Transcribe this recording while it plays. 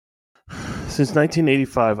Since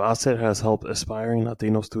 1985, ASER has helped aspiring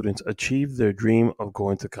Latino students achieve their dream of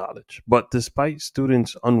going to college. But despite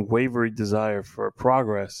students' unwavering desire for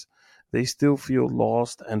progress, they still feel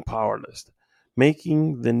lost and powerless,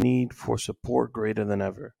 making the need for support greater than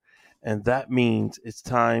ever. And that means it's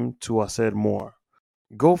time to hacer more.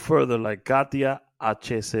 Go further like Katia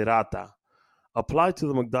Acheserata. Apply to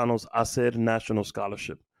the McDonald's ASER National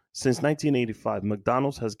Scholarship. Since 1985,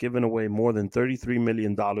 McDonald's has given away more than $33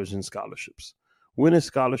 million in scholarships. Win a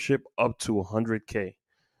scholarship up to 100K.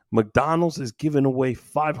 McDonald's is giving away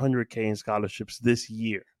 500K in scholarships this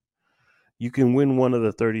year. You can win one of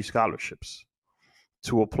the 30 scholarships.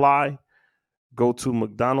 To apply, go to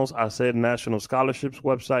McDonald's ASER National Scholarships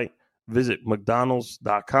website. Visit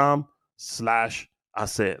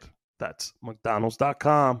mcdonalds.com/ASER. That's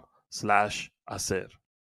mcdonalds.com/ASER.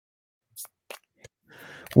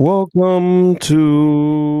 Welcome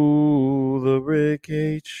to the Rick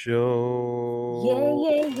H. Show.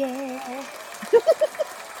 Yeah.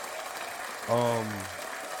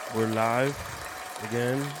 We're live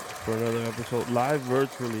again for another episode, live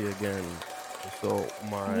virtually again. So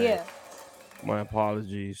my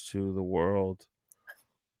apologies to the world.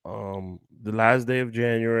 The last day of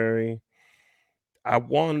January, I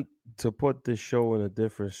want to put this show in a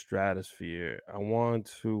different stratosphere. I want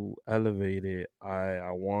to elevate it.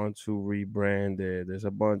 I want to rebrand it. There's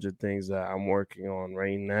a bunch of things that I'm working on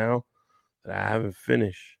right now that I haven't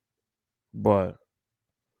finished. But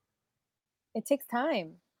it takes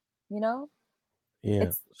time, you know? Yeah.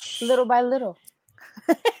 It's little by little.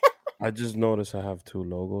 I just noticed I have two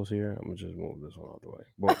logos here. I'm gonna just move this one out of the way.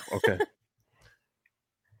 But okay.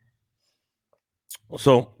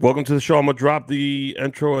 So, welcome to the show. I'm going to drop the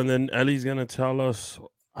intro, and then Ellie's going to tell us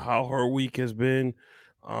how her week has been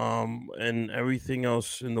and everything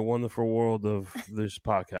else in the wonderful world of this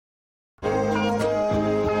podcast.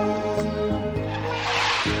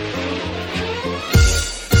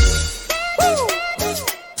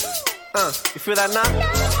 You feel that now?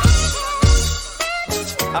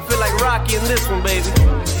 I feel like Rocky in this one, baby.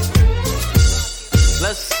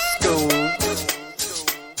 Let's go.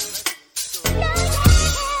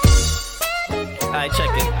 Alright, check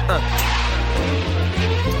it.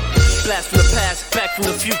 Blast from the past, back from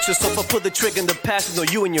the future. So if I pull the trigger in the past, I know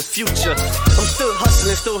you and your future. I'm still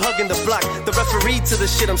hustling, still hugging the block. The referee to the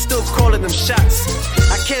shit, I'm still calling them shots.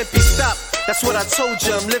 I can't be stopped, that's what I told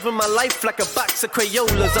you. I'm living my life like a box of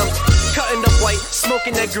Crayolas. I'm cutting up white,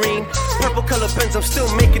 smoking that green. Purple color pens, I'm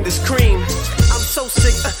still making this cream. I'm so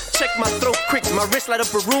sick, check my throat quick. My wrist light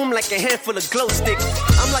up a room like a handful of glow stick.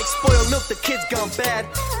 I'm like spoiled milk, the kids gone bad.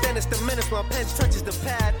 Then it's the minutes my pen touches the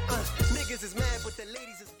pad. Niggas is mad, but the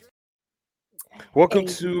ladies is... Welcome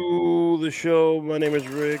to the show. My name is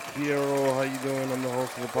Rick Piero. How you doing? I'm the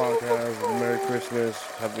host of the podcast. Merry Christmas,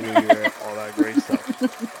 Happy New Year, all that great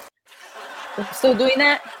stuff. We're still doing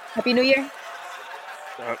that? Happy New Year?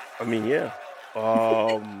 I mean, yeah.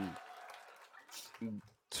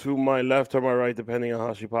 To my left or my right, depending on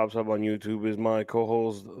how she pops up on YouTube, is my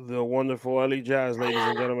co-host, the wonderful Ellie Jazz, ladies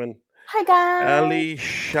and gentlemen. Hi, guys. Ellie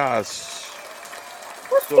Shaz.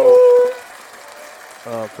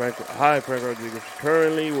 Frank Rodriguez.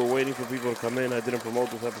 Currently, we're waiting for people to come in. I didn't promote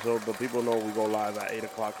this episode, but people know we go live at 8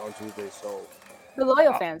 o'clock on Tuesday. So the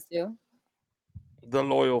loyal fans do. The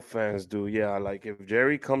loyal fans do, yeah. Like if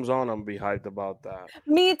Jerry comes on, I'm be hyped about that.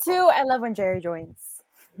 Me too. I love when Jerry joins.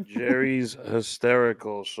 Jerry's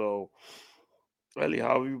hysterical. So, Ellie,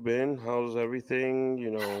 how have you been? How's everything? You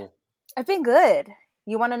know, I've been good.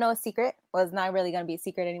 You want to know a secret? Well, it's not really gonna be a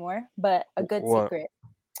secret anymore, but a good secret.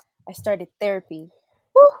 I started therapy.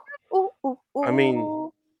 Ooh. I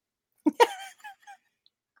mean,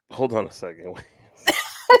 hold on a second.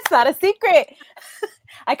 It's not a secret.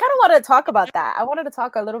 I kind of wanted to talk about that. I wanted to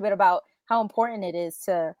talk a little bit about how important it is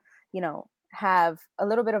to, have a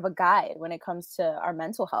little bit of a guide when it comes to our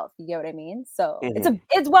mental health. You get what I mean? So it's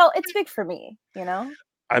big for me,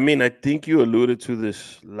 I mean, I think you alluded to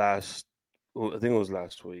this I think it was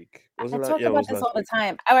last week. I talk about this all the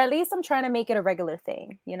time. Or at least I'm trying to make it a regular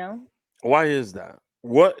thing, Why is that?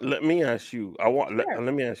 Let me ask you.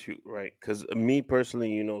 Let me ask you, right? Because me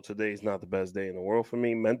personally, today is not the best day in the world for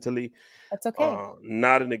me mentally. That's okay.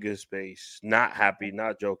 Not in a good space, not happy,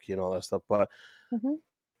 not joking, all that stuff. But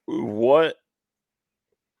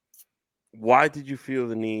why did you feel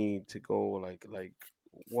the need to go like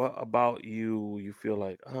what about you feel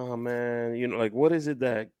like, oh man, what is it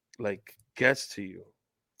that like gets to you?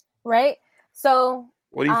 Right. So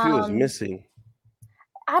what do you feel is missing?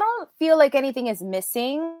 I don't feel like anything is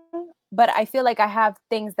missing. but I feel like I have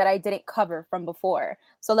things that I didn't cover from before.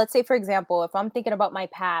 So let's say, for example, if I'm thinking about my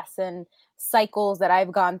past and cycles that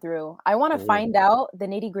I've gone through, I want to Mhm. find out the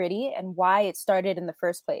nitty gritty and why it started in the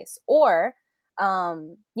first place, or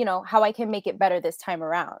how I can make it better this time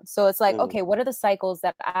around. So it's like, Mhm. okay, what are the cycles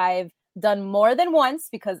that I've done more than once,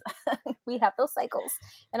 because we have those cycles,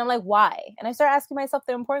 and I'm like, why? And I start asking myself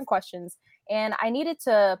the important questions, and I needed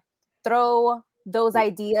to throw those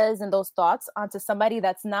ideas and those thoughts onto somebody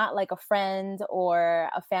that's not like a friend or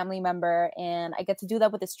a family member, and I get to do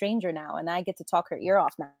that with a stranger now, and I get to talk her ear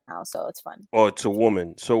off now, so it's fun. Oh, it's a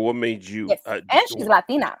woman. So what made you? Yes, and she's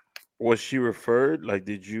Latina. Was she referred? Like,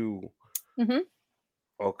 did you? Hmm.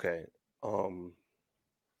 Okay. Um.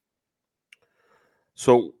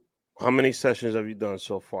 So, how many sessions have you done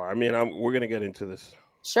so far? I mean, we're gonna get into this.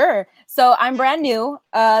 Sure. So I'm brand new.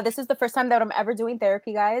 This is the first time that I'm ever doing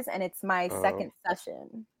therapy, guys, and it's my Uh, second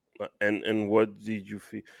session. and what did you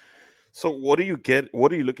feel? So, what do you get?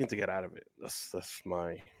 What are you looking to get out of it? That's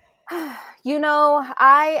my.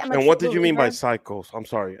 I am a And true what did you mean by believer. cycles? I'm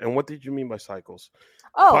sorry. And what did you mean by cycles?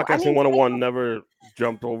 Oh, I Podcasting mean, 101 never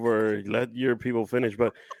jumped over. Let your people finish,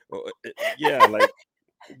 but yeah, like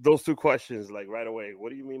those two questions, like right away.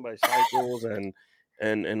 What do you mean by cycles, and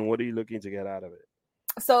what are you looking to get out of it?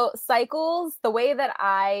 so cycles, the way that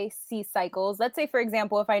I see cycles, let's say, for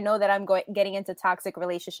example, if I know that I'm getting into toxic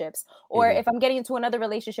relationships, or Hmm. if I'm getting into another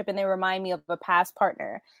relationship and they remind me of a past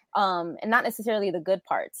partner, and not necessarily the good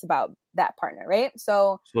parts about that partner, right?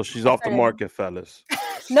 So So she's I off the started, market, fellas.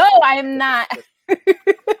 no, I am not.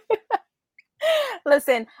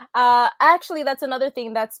 Listen, actually, that's another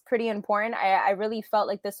thing that's pretty important. I really felt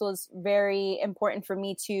like this was very important for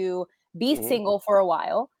me to be Hmm. single for a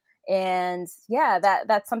while. And yeah,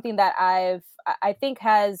 that's something that I think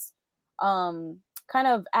has um, kind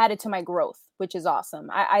of added to my growth, which is awesome.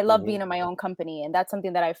 I love Hmm. being in my own company. And that's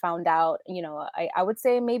something that I found out, I would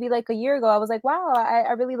say maybe like a year ago, I was like, wow,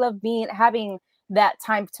 I really love having that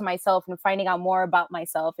time to myself and finding out more about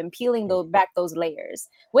myself and peeling back those layers,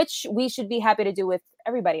 which we should be happy to do with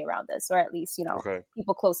everybody around us, or at least, Okay.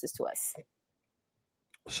 people closest to us.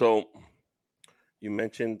 So you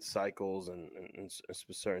mentioned cycles and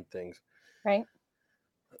certain things. Right.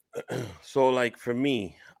 So, like for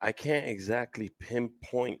me, I can't exactly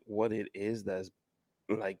pinpoint what it is that's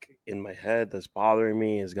like in my head that's bothering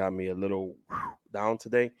me. Has got me a little down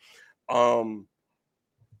today. Um,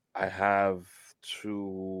 I have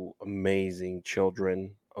two amazing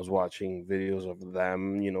children. I was watching videos of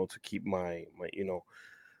them, to keep my Your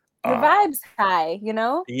uh vibes high.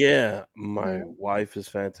 yeah, my Mm, wife is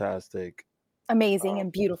fantastic. amazing Uh,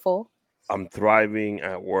 and beautiful. I'm thriving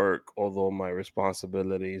at work, although my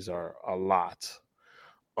responsibilities are a lot.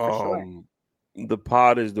 For sure. Um, the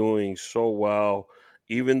pod is doing so well,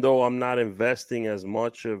 even though I'm not investing as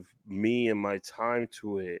much of me and my time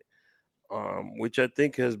to it, which I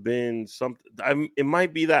think has been something. It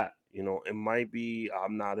might be that, it might be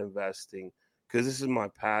I'm not investing because this is my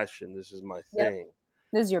passion. This is my Yep. thing.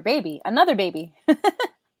 This is your baby, another baby.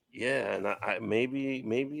 Yeah, and I maybe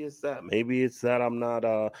it's that. Maybe it's that I'm not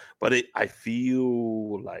but I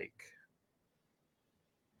feel like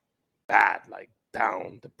bad, like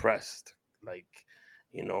down, depressed, like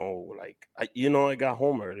like I got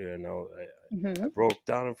home earlier and I Hmm. broke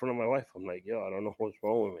down in front of my wife. I'm like, yo, I don't know what's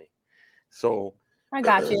wrong with me. So I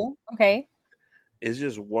got you. Okay. it's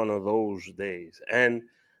just one of those days. And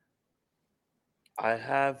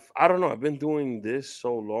I don't know, I've been doing this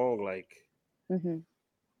so long, like Hmm.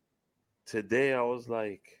 today I was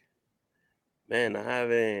like, man, I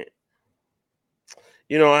haven't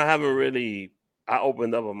really. I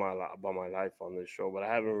opened up about my life on this show, but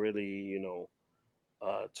I haven't really,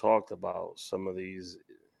 talked about some of these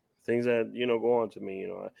things that go on to me.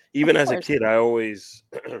 Of Even as a course. kid, I always,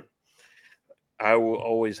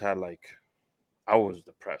 always had like, I was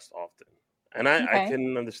depressed often, and I Okay.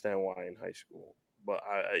 can understand why in high school, but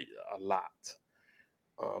a lot,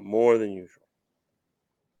 more than usual.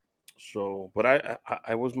 So, but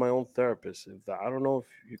I was my own therapist. I don't know if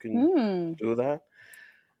you can Hmm. do that.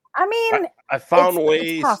 I I, mean, I it's found it's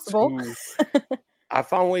ways possible. to I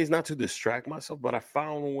found ways not to distract myself, but I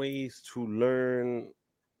found ways to learn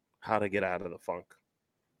how to get out of the funk.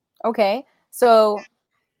 Okay. So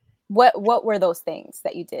what were those things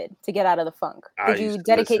that you did to get out of the funk? I Did you used to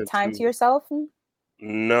dedicate listen time to to yourself?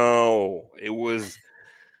 no, it was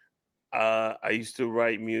I used to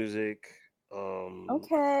write music. Um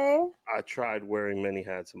Okay. I tried wearing many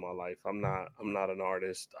hats in my life. I'm not an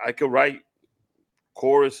artist. I could write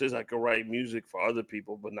choruses, I could write music for other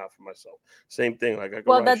people, but not for myself. Same thing, like I could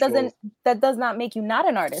Well, write shows. that does not make you not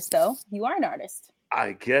an artist, though. You are an artist.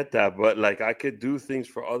 I get that, but like I could do things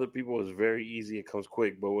for other people. It's very easy. It comes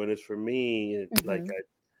quick. But when it's for me, like Mhm.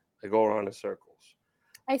 I go around in circles.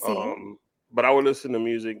 I see. But I would listen to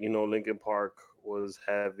music. Linkin Park was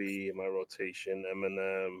heavy in my rotation.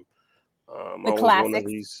 Eminem. I The was one of classics.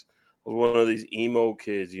 these. I was one of these emo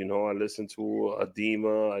kids. I listened to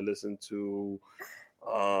Adema. I listened to.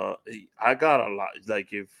 I got a lot.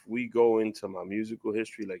 Like if we go into my musical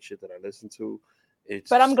history, like shit that I listen to,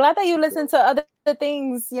 But I'm it's glad that you listen to other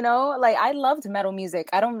things, like I loved metal music.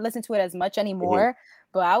 I don't listen to it as much Mhm. anymore,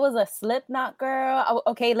 but I was a Slipknot girl.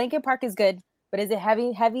 Okay, Linkin Park is good, but is it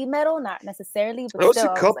heavy metal? Not necessarily, but There was still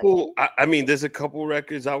a I was like, couple. I mean, there's a couple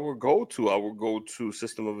records I would go to. I would go to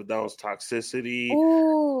System of a Down's Toxicity.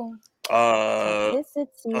 ooh, Uh, toxicity,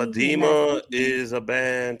 you messed Adema with me. is a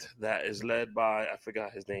band that is led by I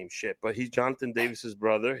forgot his name. Shit, but he's Jonathan Davis's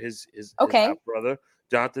brother. His half Okay, brother.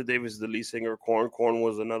 Jonathan Davis is the lead singer of Korn. Korn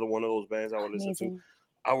was another one of those bands I would listen to. amazing,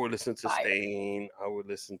 I would listen to fire. Stain. I would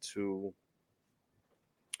listen to.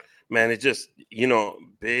 Man, it's just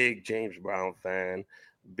big James Brown fan.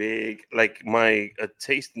 Big like my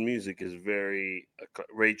taste in music is very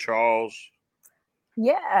Ray Charles.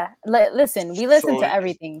 Yeah, listen, we listen So to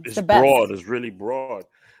everything. It's it's the best. broad. It's really broad.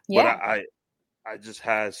 But Yeah, I just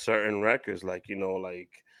had certain records like what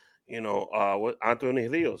Anthony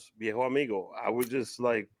Rios, Viejo Amigo. I would just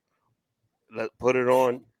like put it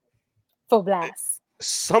on. full blast.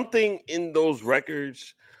 Something in those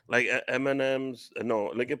records, like Eminem's. No,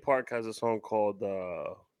 Linkin Park has a song called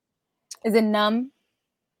Is it numb?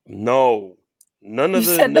 No. You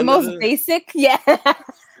said the most basic? Yeah.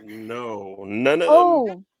 No, none of them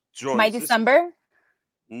Oh, My joints. December?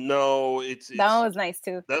 No, That one was nice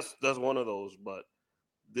too. that's one of those, but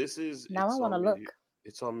this is Now I want to look.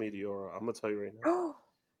 It's on Meteora. I'm gonna tell you right now. Oh,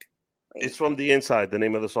 It's from The Inside, the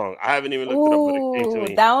name of the song. I haven't even looked it up, but it came to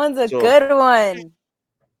me. That one's a good one.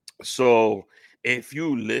 So if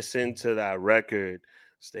you listen to that record,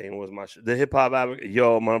 Stain was the hip hop advocate.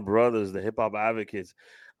 Yo, my brothers, the hip hop advocates.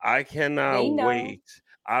 I cannot wait.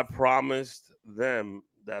 I promised them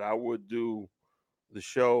that I would do the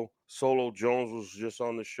show. Solo Jones was just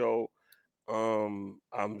on the show. I'm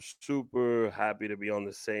super happy to be on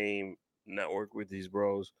the same network with these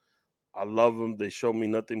bros. I love them. They show me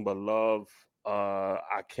nothing but love.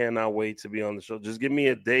 I cannot wait to be on the show. Just give me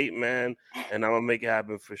a date, man, and I'm gonna make it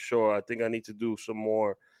happen for sure. I think I need to do some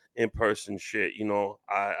more in-person shit.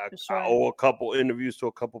 I owe a couple interviews to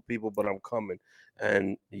a couple people, but I'm coming,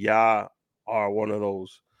 and y'all are one of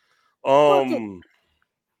those.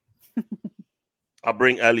 I'll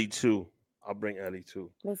bring Ellie too.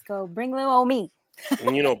 Let's go. Bring little old me.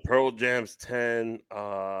 And Pearl Jam's 10.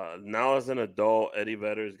 Now as an adult, Eddie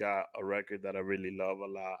Vedder's got a record that I really love a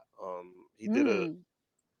lot. He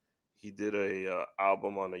did a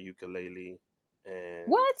album on a ukulele, and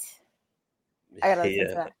what? I gotta listen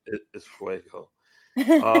to that. It's fuego.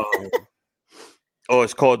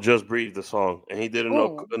 It's called Just Breathe, the song, and he did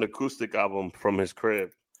an acoustic album from his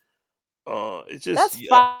crib. It's just that's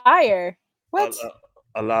fire. What?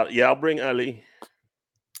 A lot. Yeah, I'll bring Ellie.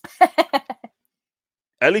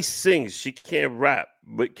 Ellie sings. She can't rap,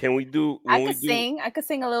 but can we do? I could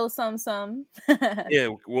sing a little some. Yeah,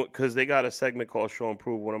 because they got a segment called Show and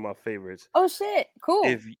Prove, one of my favorites. Oh shit! Cool.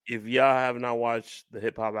 If y'all have not watched the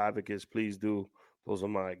Hip Hop Advocates, please do. Those are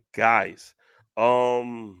my guys.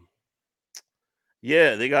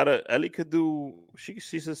 Yeah, they got Ellie could do.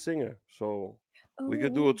 She's a singer, so we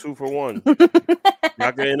could do a 2-for-1.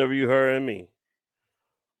 Y'all can interview her and me.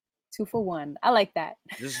 2-for-1. I like that.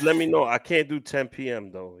 Just let me know. I can't do 10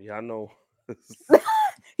 p.m. though. Y'all know.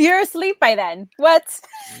 You're asleep by then. What?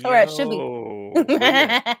 Or it should be.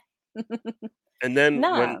 And then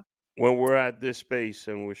when we're at this space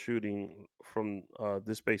and we're shooting from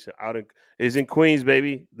this space is in Queens,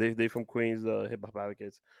 baby. They from Queens, the Hip Hop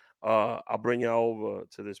Advocates. I'll bring y'all over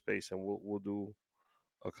to this space and we'll do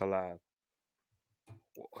a collab.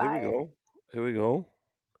 Here we go.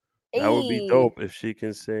 That would be dope if she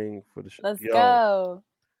can sing for the show. Let's go.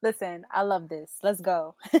 Listen, I love this. Let's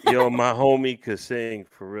go. Yo, my homie could sing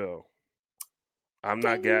for real. I'm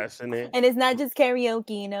not gassing it. And it's not just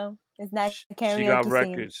karaoke, It's not karaoke. She got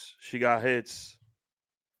records. She got hits.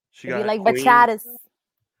 She got like bachatas.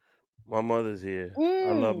 My mother's here.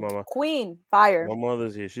 I love Mama. Queen, fire. My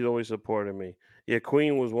mother's here. She's always supporting me. Yeah,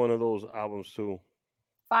 Queen was one of those albums too.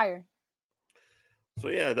 Fire. So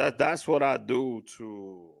yeah, that's what I do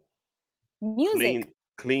to music.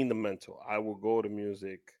 Clean the mental. I will go to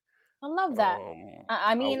music. I love that.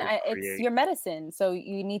 I mean, it's your medicine, so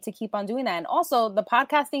you need to keep on doing that. And also, the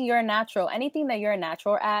podcasting, you're a natural. Anything that you're a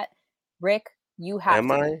natural at, Rick, you have.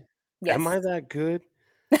 Am I? Yes. Am I that good?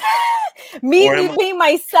 Me Or am I? being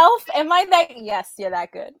myself, am I that? Yes, you're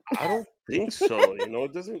that good. I don't think so.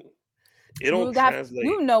 It doesn't. It don't translate.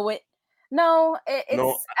 You know it. No,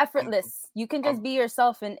 No, it's effortless. You can just I'm, be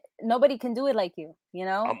yourself, and nobody can do it like you. You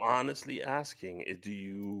know. I'm honestly asking, do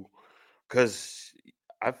you? Because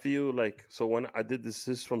I feel like so when I did this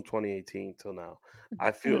is from 2018 till now.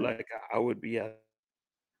 I feel Mhm. like I would be at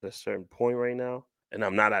a certain point right now, and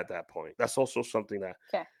I'm not at that point. That's also something that,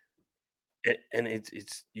 Okay. and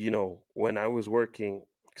it's when I was working,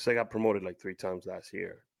 because I got promoted like 3 times last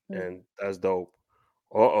year, Mm. and that's dope.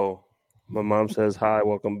 Uh-oh, my mom says hi,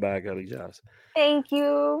 welcome back, Ellie Jazz. Thank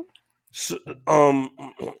you. So,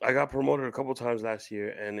 I got promoted a couple times last year,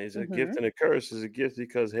 and it's a gift Mhm. and a curse. It's a gift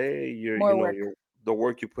because hey, More work. the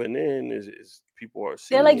work you're putting in is people are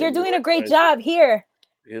They're seeing like, it, you're and they doing a great recognize it. job here.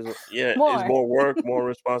 It's More. more work, more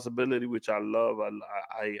responsibility, which I love.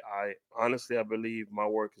 I honestly, I believe my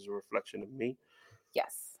work is a reflection of me,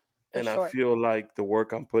 Yes, for and I sure. feel like the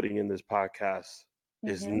work I'm putting in this podcast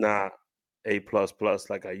is Mhm. not A plus plus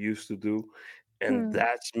like I used to do, and Hmm.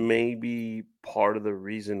 that's maybe part of the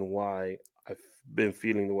reason why I've been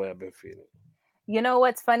feeling the way I've been feeling. You know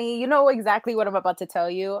what's funny? You know exactly what I'm about to tell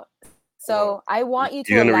you. Well, So I want you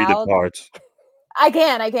to you're gonna read the allow. cards. I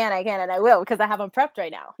can, and I will because I have them prepped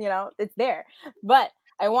right now. It's there. But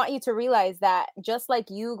I want you to realize that just like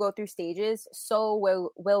you go through stages, so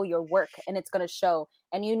will your work, and it's going to show.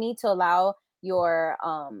 And you need to allow your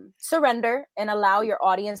surrender and allow your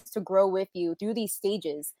audience to grow with you through these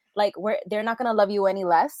stages. Like they're not going to love you any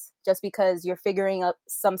less just because you're figuring up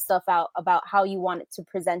some stuff out about how you want it to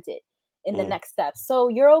present it in the Mm. next step. So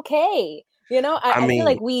you're okay. I I feel mean,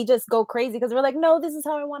 like we just go crazy because we're like, no, this is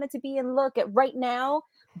how I want it to be. And look at right now,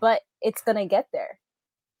 but it's going to get there.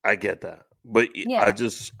 I get that, but Yeah.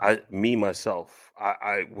 me myself,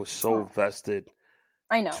 I was so Oh, vested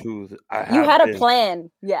I know. I You have had a been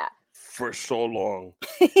plan. Yeah. for so long,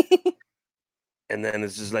 and then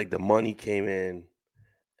it's just like the money came in,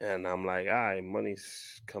 and I'm like, all right,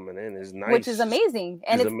 money's coming in, is Which is nice, amazing.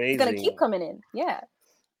 And is it's going to keep amazing, coming in. Yeah.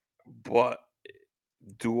 but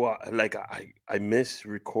do I like I miss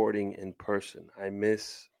recording in person. I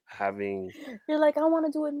miss having You're like, I want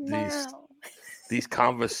to do it these now. these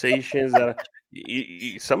conversations that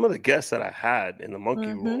some of the guests that I had in the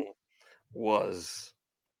monkey Mm-hmm. room was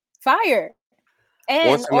Fire. And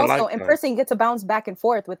once in a also in lifetime. person, you get to bounce back and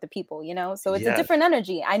forth with the people, so it's a Yes. different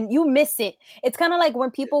energy and you miss it. It's kind of like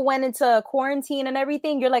when people went into quarantine and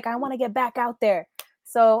everything, you're like, I want to get back out there.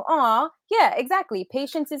 So, yeah, exactly.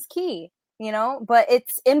 Patience is key, but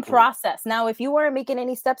it's in Mm, process. Now, if you weren't making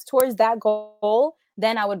any steps towards that goal,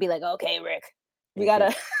 then I would be like, okay, Rick, we mhm.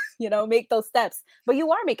 gotta, make those steps. But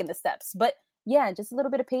you are making the steps. But yeah, just a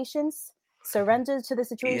little bit of patience, surrender to the Yeah,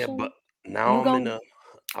 situation. but now You go.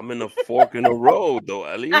 I'm in a fork in the road though,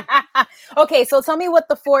 Ellie. Okay, so tell me what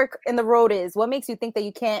the fork in the road is. What makes you think that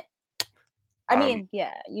you can't? I I'm mean,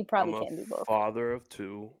 yeah, you I'm probably a can't do both. father of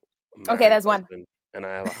two, a Okay, married that's one. husband, and I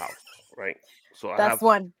have a house, right? So That's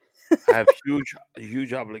one. I have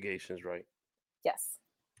huge obligations, right? Yes.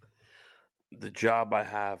 The job I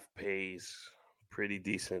have pays pretty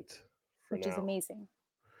decent for Which is now. amazing.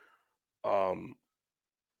 Um,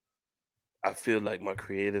 I feel like my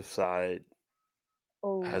creative side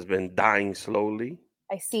has Oh, been dying slowly,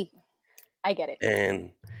 I see. I get it.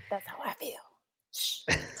 and That's how I feel. Shh.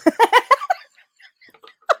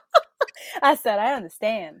 I said, I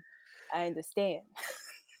understand. I understand.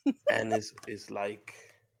 and it's like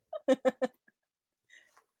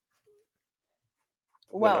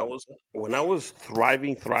Well, when I was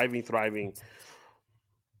thriving,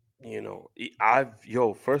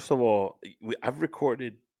 first of all, I've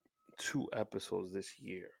recorded 2 episodes this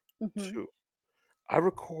year. mhm. Two. I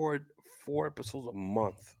record 4 episodes a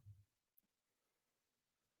month.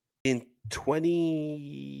 In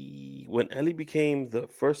 20 when Ellie became the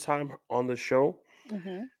first time on the show,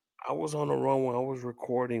 Mhm. I was on a run where I was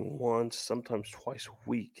recording once, sometimes twice a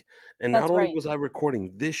week. And not That's only right. was I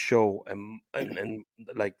recording this show and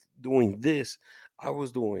like doing this, I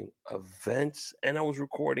was doing events and I was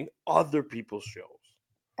recording other people's shows.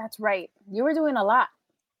 That's right. You were doing a lot.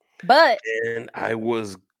 But And I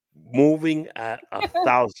was moving at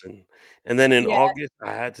 1,000. And then in yeah, August,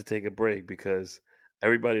 I had to take a break because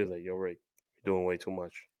everybody was like, "Yo, Rick, you're doing way too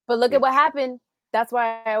much. but look You at need what to chill." happened. That's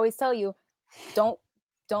why I always tell you, don't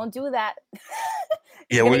don't do that.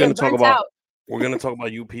 Yeah, You're gonna get burnt out. we're gonna talk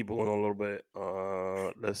about you people in a little bit.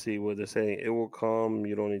 Let's see what they're saying. It will come.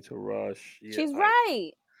 You don't need to rush. Yeah, She's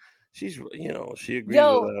right. she agrees with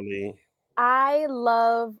Yo, Ali. I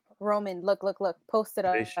love Roman. Look, look, look. Post it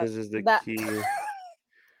up. Patience is the That key.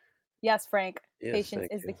 yes, Frank. Yes, Patience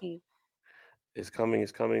thank is the you. key. It's coming.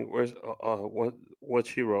 It's coming. Where's what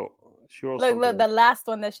she wrote? She wrote Look, something. the last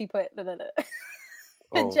one that she put. The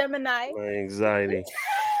Oh, Gemini. my anxiety.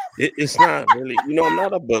 It's not really. I'm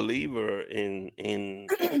not a believer in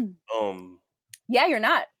Yeah, you're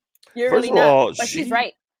not. You're First really of not. all, But she's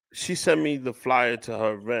right. she sent me the flyer to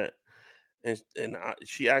her event, and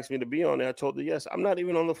she asked me to be on there. I told her yes. I'm not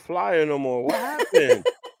even on the flyer no more. What happened?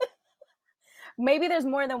 Maybe there's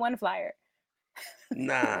more than one flyer.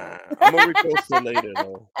 Nah, I'm gonna repost it later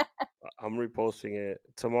though. I'm reposting it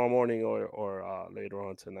tomorrow morning or later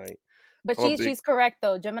on tonight. But I'm a big she's correct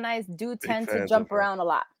though. Geminis do big tend to fans of jump her. around a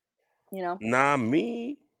lot. You know. Nah,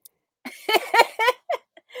 me.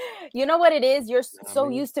 You know what it is? You're Nah, so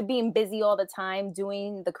me. used to being busy all the time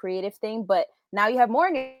doing the creative thing, but now you have more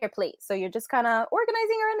on your plate. So you're just kind of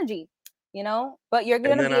organizing your energy, but you're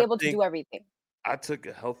going And to then be I able to think do everything. I took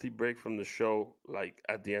a healthy break from the show, like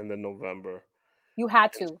at the end of November, You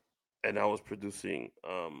had and, to. and I was producing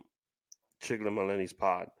Chicken and Melani's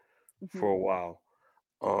pod for Mhm. a while.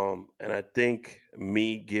 And I think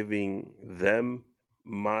me giving them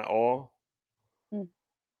my all, Mm.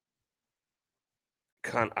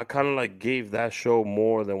 I kind of like gave that show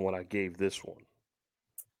more than what I gave this one.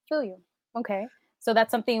 Feel you. Okay. So that's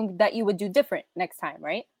something that you would do different next time,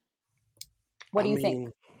 right? What I do you think?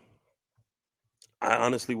 mean, I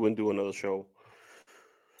honestly wouldn't do another show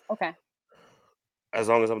Okay. as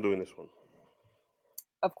long as I'm doing this one.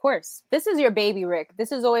 Of course. This is your baby, Rick.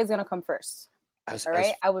 This is always going to come first. As All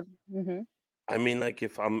right. I would. Mm-hmm. I mean, like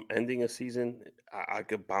if I'm ending a season, I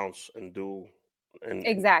could bounce and do and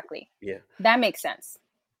Exactly. yeah. That makes sense.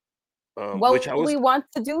 Which What we want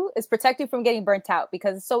to do is protect you from getting burnt out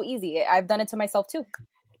because it's so easy. I've done it to myself too.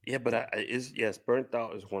 yeah, but yes, burnt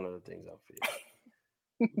out is one of the things I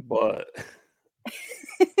feel. But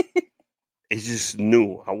it's just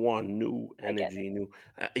new. I want new energy, new.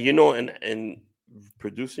 And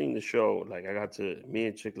producing the show, like me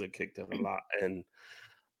and Chicklet kicked it a lot, and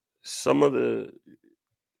some of the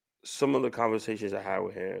conversations I had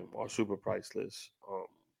with him are super priceless.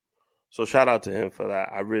 So shout out to him for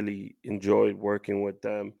that. I really enjoyed working with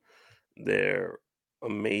them. They're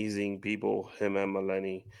amazing people. Him and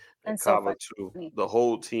Melanie and And so Kava too. funny. The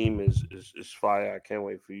whole team is fire. I can't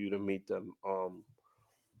wait for you to meet them.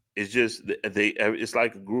 It's just it's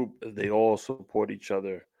like a group. They all support each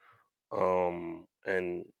other.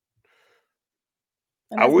 And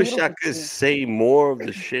I that's wish I beautiful could to me. say more of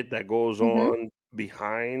the shit that goes Mhm. on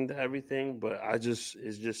behind everything, but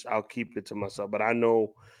I'll keep it to myself. But I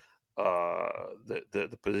know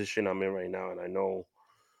the position I'm in right now, and I know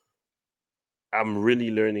I'm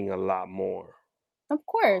really learning a lot more. Of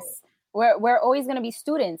course. We're always going to be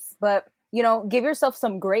students, but give yourself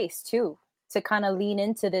some grace too to kind of lean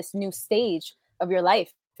into this new stage of your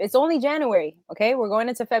life. It's only January, okay? We're going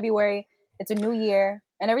into February. It's a new year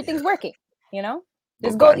and everything's Yeah. working, But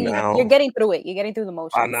Just go, by you're now, getting through it. You're getting through the by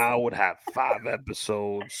motions. now I would have 5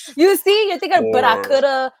 episodes. You see, you're thinking, but I Or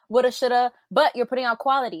coulda, woulda, shoulda, but you're putting out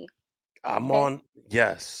quality. I'm Okay. on.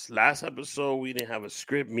 Yes, last episode we didn't have a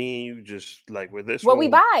script. Me and you just like with this Well, one,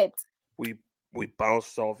 we vibed. we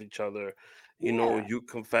bounced off each other. You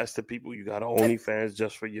confess to people you got OnlyFans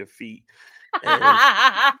just for your feet. And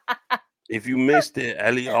if you missed it,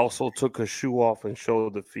 Ellie also took her shoe off and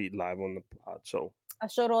showed the feet live on the pod. So I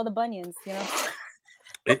showed all the bunions,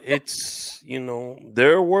 it's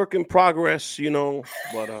they're a work in progress,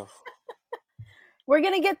 but we're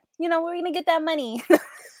gonna get that money.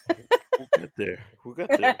 we'll get there. We'll get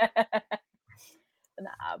there.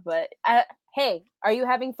 Nah, but hey, are you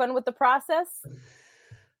having fun with the process?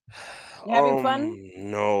 You having fun?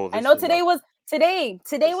 No, I know is today not- was today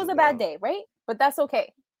this was is a bad not- day, right? But that's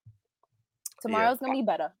okay. Tomorrow's Yeah, gonna be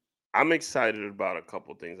better. I'm excited about a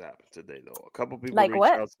couple things that happened today, though. A couple people Like reached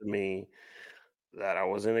what? out to me that I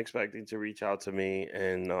wasn't expecting to reach out to me,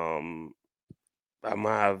 and I'm gonna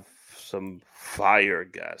have some fire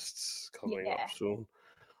guests coming Yeah. up soon.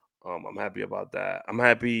 I'm happy about that. I'm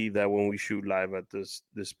happy that when we shoot live at this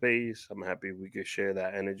space, I'm happy we could share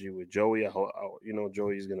that energy with Joey. I hope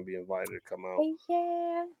Joey's gonna be invited to come out. Hey,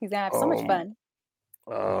 yeah, he's gonna have so much fun.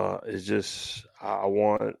 It's just I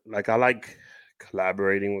want I like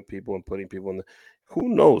collaborating with people and putting people in the. Who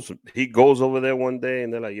knows? He goes over there one day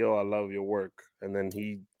and they're like, "Yo, I love your work," and then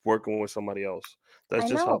he working with somebody else. That's I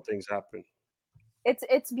just how know. things happen.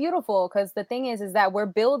 It's beautiful because the thing is that we're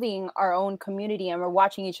building our own community and we're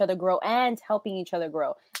watching each other grow and helping each other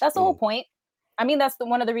grow. That's the whole point. I mean, that's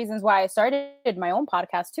one of the reasons why I started my own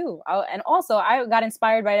podcast too. And also, I got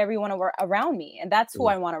inspired by everyone around me, and that's who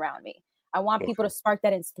I want around me. I want people to spark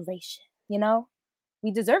that inspiration.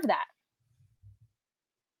 We deserve that.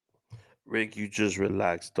 Rick, you just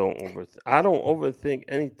relax. Don't overthink. I don't overthink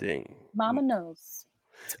anything. Mama knows.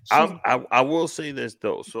 I will say this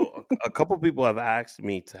though. So a couple people have asked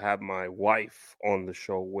me to have my wife on the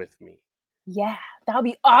show with me. Yeah, that would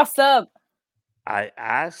be awesome. I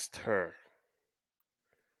asked her.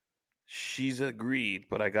 She's agreed,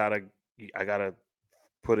 but I gotta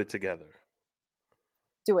put it together.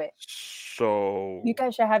 Do it. So you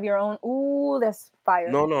guys should have your own. Ooh, that's fire.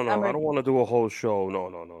 No. I don't want to do a whole show.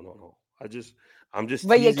 No. I'm just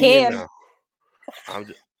But you teasing it can. now.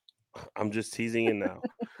 I'm just teasing it now.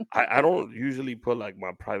 I don't usually put like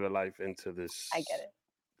my private life into this. I get it.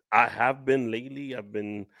 I have been lately. I've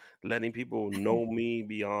been letting people know me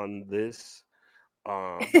beyond this.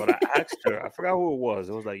 But I asked her, I forgot who it was.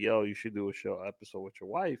 It was like, yo, you should do a show episode with your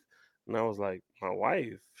wife. And I was like, my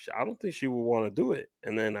wife? I don't think she would want to do it.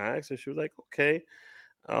 And then I asked her, she was like, okay.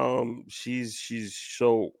 She's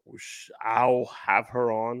so I'll have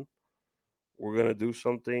her on. We're gonna do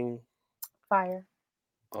something. Fire.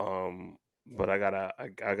 But I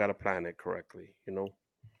gotta plan it correctly, you know.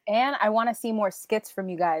 And I want to see more skits from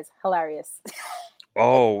you guys. Hilarious.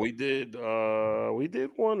 Oh, we did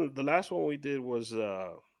one. The last one we did was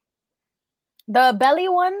the belly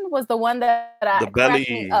one was the one that the cracked me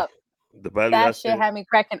belly. up. The belly. That shit had me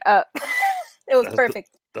cracking up. It was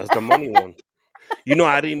perfect. That's the money one. You know,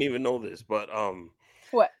 I didn't even know this, but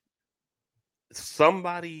what?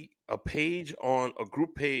 Somebody, a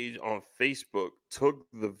group page on Facebook took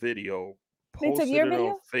the video, posted it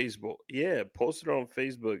on Facebook. Yeah, posted it on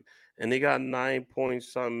Facebook, and they got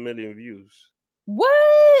 9-point-something million views.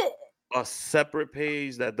 What? A separate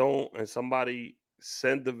page that don't, and somebody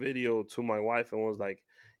sent the video to my wife and was like,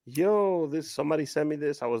 yo, somebody sent me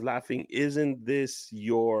this. I was laughing. Isn't this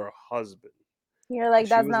your husband? You're like,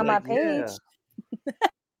 that's not my page. Yeah.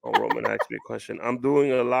 Oh, Roman asked me a question. I'm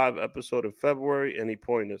doing a live episode in February. Any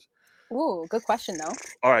pointers? Ooh, good question though.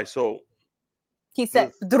 All right, so he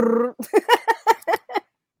said, don't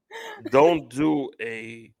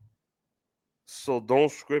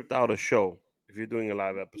script out a show if you're doing a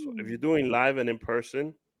live episode. If you're doing live and in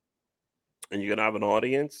person, and you're gonna have an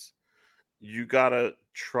audience, you gotta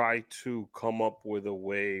try to come up with a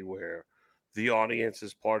way where the audience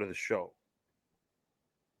is part of the show.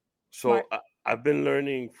 So I've been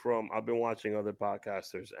watching other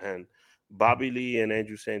podcasters, and Bobby Lee and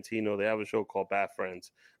Andrew Santino, they have a show called Bad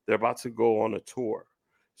Friends. They're about to go on a tour.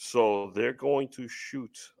 So they're going to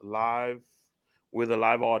shoot live with a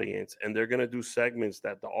live audience, and they're going to do segments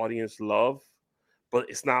that the audience love, but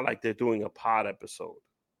it's not like they're doing a pod episode.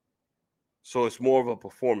 So it's more of a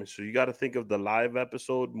performance. So you got to think of the live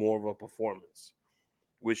episode more of a performance,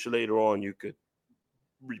 which later on you could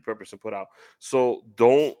repurpose and put out. So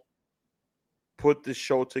don't put the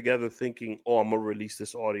show together thinking, oh, I'm going to release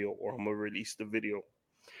this audio or I'm going to release the video.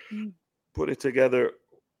 Put it together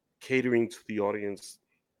catering to the audience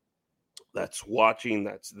that's watching,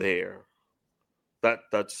 that's there. That's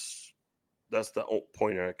the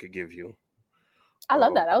pointer I could give you. I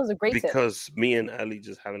love that. That was a great tip. Because me and Ellie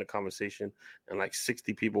just having a conversation and like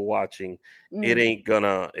 60 people watching, it ain't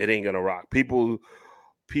gonna rock. People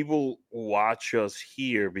watch us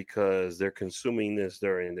here because they're consuming this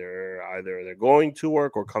during they're going to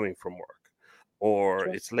work or coming from work, or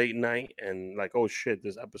it's late night and like, oh shit,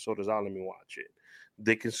 this episode is out, let me watch it.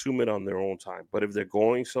 They consume it on their own time. But if they're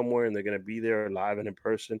going somewhere and they're going to be there live and in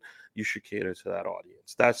person, you should cater to that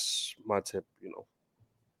audience. That's my tip,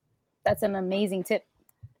 That's an amazing tip.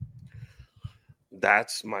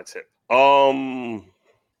 That's my tip. What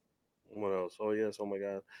else? Oh, yes. Oh, my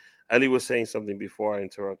God. Ellie was saying something before I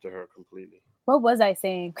interrupted her completely. What was I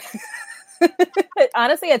saying?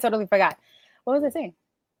 Honestly, I totally forgot. What was I saying?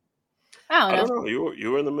 I don't know.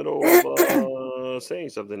 You were in the middle of saying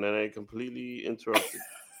something and I completely interrupted.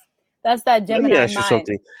 That's that Gemini. Let me ask you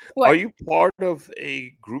something. What? Are you part of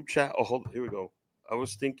a group chat? Oh, hold on. Here we go. I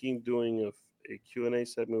was thinking doing a Q&A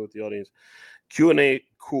segment with the audience. Q&A,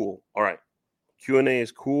 cool. All right. Q&A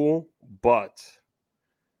is cool, but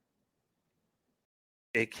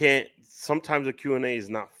sometimes a Q&A is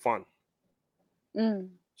not fun.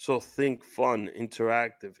 So think fun,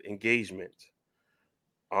 interactive, engagement.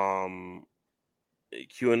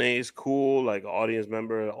 Q&A is cool, like audience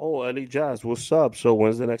member, oh, Ellie Jazz, what's up? So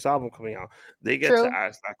when's the next album coming out? They get to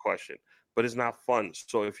ask that question, but it's not fun.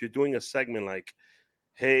 So if you're doing a segment like,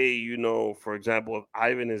 hey, for example, if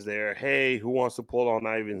Ivan is there, hey, who wants to pull on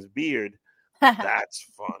Ivan's beard? That's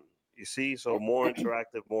fun. You see? So more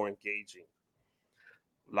interactive, more engaging.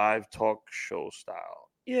 Live talk show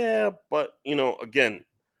style. Yeah, but, again,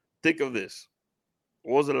 think of this.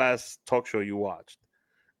 What was the last talk show you watched?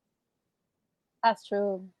 That's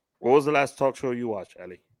true. What was the last talk show you watched,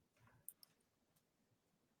 Ellie?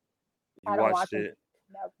 You I don't watch watched them. it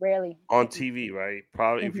No, rarely. on TV, right?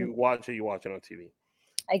 Probably if Mhm. you watch it on TV.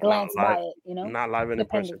 I Not glance live, by it, you know, not live and in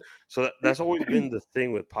person. depending. So that's always been the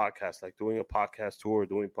thing with podcasts, like doing a podcast tour,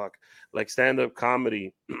 like stand-up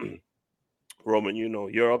comedy. Roman, you know,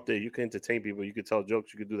 you're up there. You can entertain people. You can tell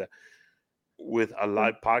jokes. You can do that. With a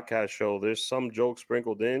live podcast show, there's some jokes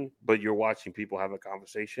sprinkled in, but you're watching people have a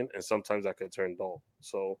conversation, and sometimes that can turn dull.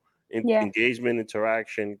 So Yeah. engagement,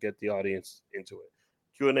 interaction, get the audience into it.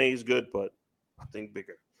 Q&A is good, but think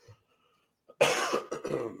bigger.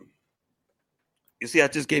 You see, I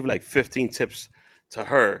just gave like 15 tips to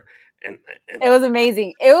her, and It was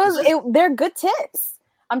amazing. They're good tips.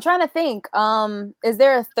 I'm trying to think. Is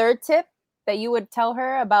there a third tip that you would tell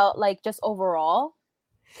her about, like, just overall?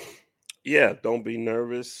 yeah, don't be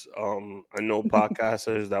nervous. I know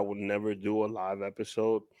podcasters that would never do a live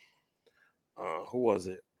episode. Who was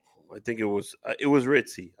it? I think it was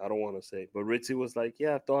Ritzy. I don't want to say, but Ritzy was like,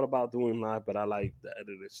 "Yeah, I thought about doing live, but I like the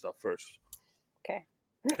edited stuff first." Okay.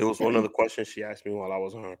 It was one of the questions she asked me while I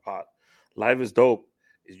was on her pod. Live is dope.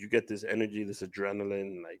 Is you get this energy, this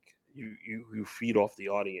adrenaline, like you feed off the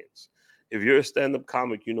audience. If you're a stand-up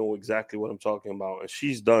comic, you know exactly what I'm talking about. And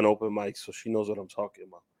she's done open mics, so she knows what I'm talking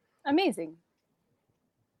about. Amazing.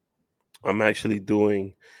 I'm actually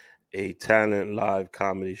doing a talent live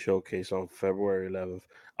comedy showcase on February 11th.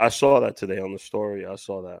 I saw that today on the story. I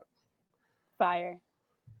saw that. Fire.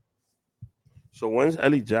 So when's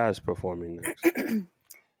Ellie Jazz performing next?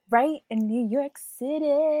 Right in New York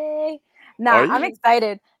City. Nah, I'm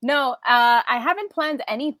excited. No, I haven't planned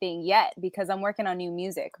anything yet because I'm working on new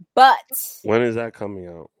music. But when is that coming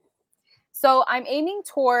out? So I'm aiming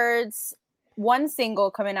towards one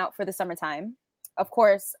single coming out for the summertime. Of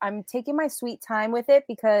course, I'm taking my sweet time with it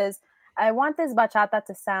because I want this bachata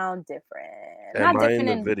to sound different. Am I in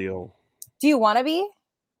the video? Do you want to be?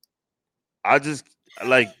 I just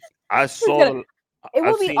I saw. It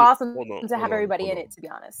would be awesome to have everybody in it, to be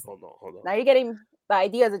honest. Hold on. Now you're getting the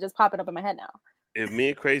ideas are just popping up in my head now. If me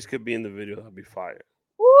and Craze could be in the video, that'd be fire.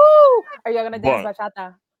 Woo! Are y'all gonna dance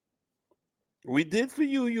bachata? We did for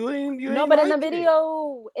you. You ain't. No, but in the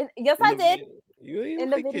video, yes, I did. You ain't in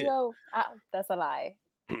the video. That's a lie.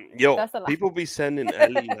 Yo, that's a lie. People be sending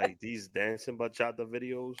Ellie like these dancing bachata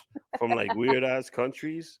videos from like weird ass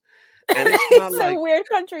countries, and it's not like weird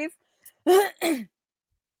countries.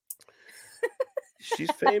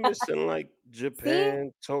 She's famous in like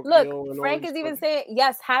Japan, Tokyo. Look, and Frank is even saying,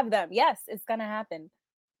 yes, have them. Yes, it's gonna happen.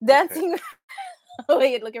 Dancing. Okay.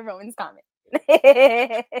 Wait, look at Roman's comment.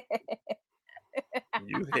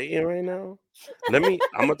 You hating right now? I'm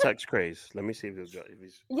gonna text Craze. Let me see if he's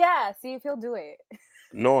yeah, see if he'll do it.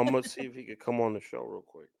 No, I'm gonna see if he could come on the show real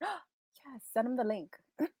quick. Yes, send him the link.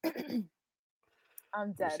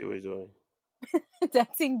 I'm dead. See what he's doing.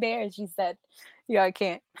 Dancing bears, she said. Yeah, I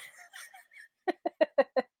can't.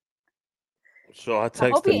 So I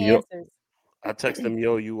text him, yo. I text him,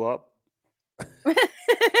 yo, you up?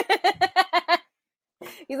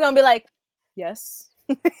 He's gonna be like, yes.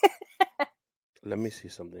 Let me see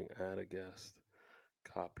something. Add a guest.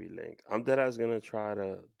 Copy link. I'm dead ass gonna try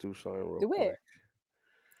to do something real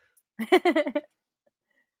quick.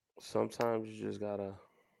 Sometimes you just gotta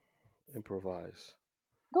improvise.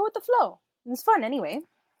 Go with the flow. It's fun anyway.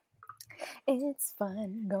 It's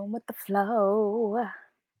fun going with the flow.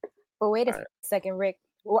 But wait a second, Rick.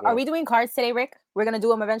 Are we doing cards today, Rick? We're going to do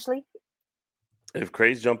them eventually? If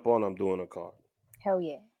Craze jump on, I'm doing a card. Hell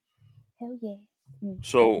yeah. Hell yeah.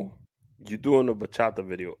 So, you're doing a bachata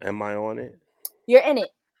video. Am I on it? You're in it.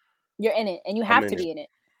 You're in it. And you have to be in it.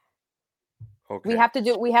 Okay. We have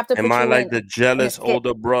to Am I like the jealous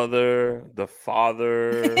older brother, the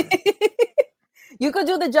father? You could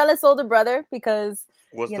do the jealous older brother because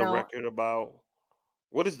what's the record about?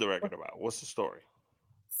 What is the record about? What's the story?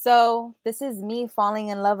 So this is me falling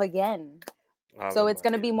in love again. So it's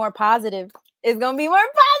going to be more positive. It's going to be more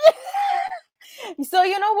positive. So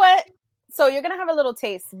you know what? So you're going to have a little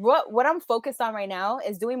taste. What I'm focused on right now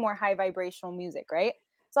is doing more high vibrational music, right?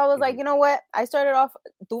 So I was like, you know what? I started off,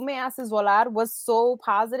 Tu Me Haces Volar was so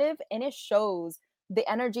positive, and it shows the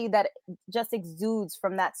energy that just exudes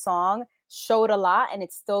from that song showed a lot, and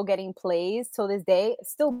it's still getting plays till this day. It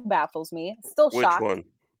still baffles me. Still shocked. Which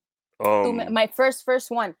one? My first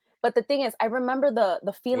one. But the thing is, I remember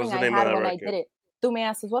the feeling I had when I did it. Tu Me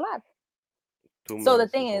Haces Volar. So the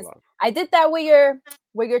thing is, I did that with your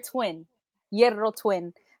twin, Hierro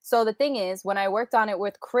twin. So the thing is, when I worked on it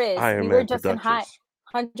with Chris, we were just in high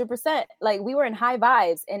 100%. Like we were in high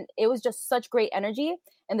vibes, and it was just such great energy.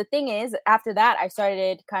 And the thing is, after that, I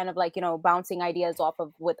started kind of like, bouncing ideas off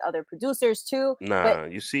of with other producers too. Nah,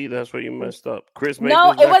 But you see, that's where you messed up. Chris made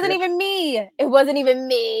no, this it wasn't record? even me. It wasn't even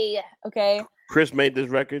me. Okay. Chris made this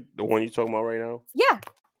record, the one you're talking about right now? Yeah.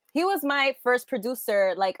 He was my first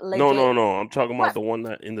producer, like legit. No. I'm talking about What? the one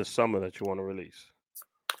that in the summer that you want to release.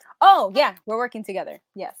 Oh, yeah. We're working together.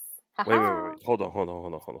 Yes. Wait. Hold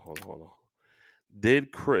on.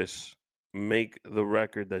 Did Chris make the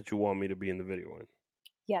record that you want me to be in the video in?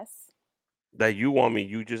 Yes. That you want me,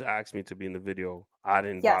 you just asked me to be in the video. I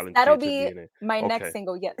didn't Yes, volunteer that'll to be be in it. my Okay. next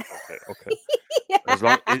single. Yes. Okay. As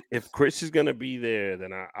long if Chris is gonna be there,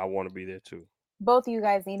 then I want to be there too. Both of you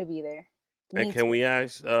guys need to be there. And Need can to. we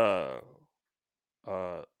ask I'll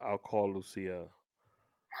call Lucia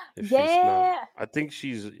if she's Yeah. not. I think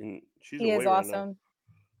she's She away is right now. awesome.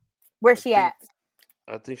 Where's she at?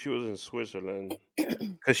 I think she was in Switzerland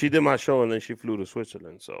because she did my show and then she flew to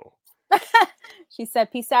Switzerland. So She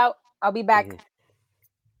said, "Peace out. I'll be back." Mhm.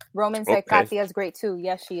 Roman said, Okay. "Katya's great too."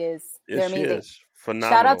 Yes, she is. They're yes, she amazing. is phenomenal.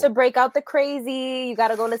 Shout out to Break Out the Crazy. You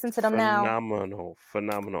gotta go listen to them now.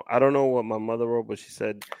 Phenomenal. I don't know what my mother wrote, but she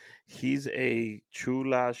said he's a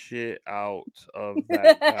chula shit out of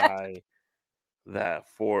that guy that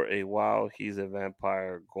for a while he's a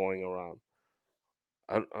vampire going around.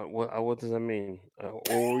 What does that mean? What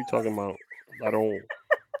were we talking about?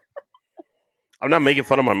 I'm not making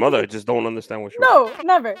fun of my mother. I just don't understand what she No,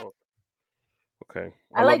 never. Okay.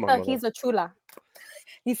 I love like my that mother. he's a chula.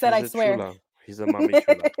 He said, He's "I a swear." chula. He's a mami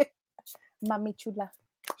chula. Mami chula.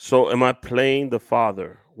 So am I playing the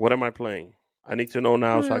father? What am I playing? I need to know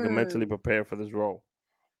now so I can mentally prepare for this role.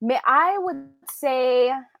 I would say,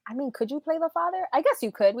 I mean, could you play the father? I guess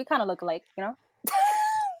you could. We kind of look alike,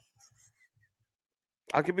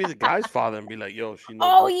 I could be the guy's father and be like, yo, she knows.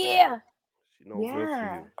 Oh, good for you. yeah. She knows good for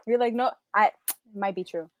Yeah. you. You're like, no, it might be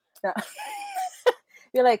true. No.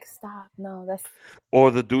 You're like, stop. No, that's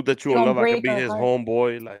Or the dude that you in Don't love, I could break be her his heart.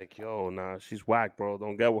 homeboy. Like, yo, nah, she's whack, bro.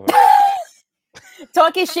 Don't get with her.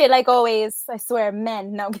 talking shit like always. I swear,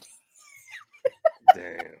 men. No,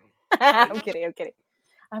 Damn. I'm kidding.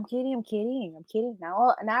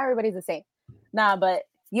 Now everybody's the same. Nah, but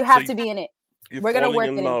you have to be in it. You're We're gonna falling work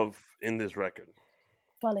in in it. love in this record.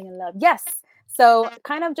 Falling in love. Yes. So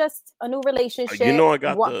kind of just a new relationship. You know I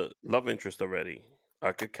got the love interest already.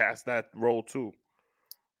 I could cast that role too.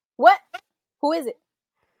 What? Who is it?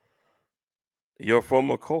 Your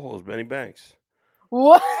former co-host, Benny Banks.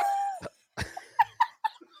 What?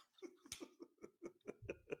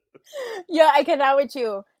 Yeah, I cannot with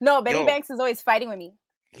you. No, Benny Banks is always fighting with me.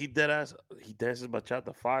 He dances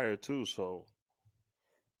bachata fire too, so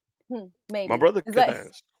Maybe. my brother could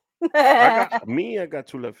dance. I got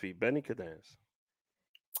 2 left feet. Benny could dance.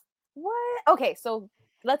 What? Okay, so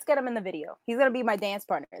let's get him in the video. He's gonna be my dance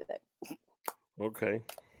partner then. Okay.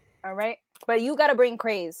 All right. But you gotta bring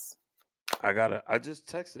Craze. I just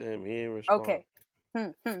texted him. He ain't respond. Okay.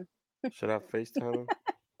 Should I FaceTime him?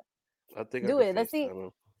 I think Do I it. Let's see.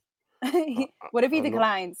 him. What if he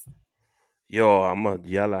declines? Yo, I'm gonna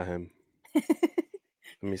yell at him.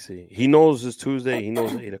 Let me see. He knows it's Tuesday. He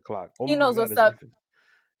knows 8 o'clock. He knows what's up.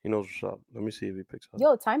 He knows what's up. Let me see if he picks up.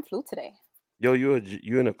 Yo, time flew today. Yo, you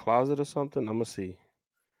in a closet or something? I'm gonna see.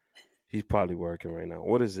 He's probably working right now.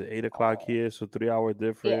 What is it? 8 o'clock here, so 3-hour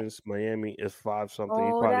difference. Yeah. Miami is 5 something.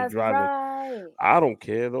 He's probably driving. Right. I don't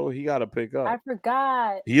care though. He gotta pick up. I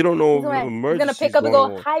forgot. You don't know if an emergency. He's gonna pick up and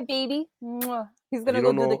go, "Hi, baby." He's gonna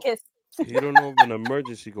go do the kiss. You don't know if an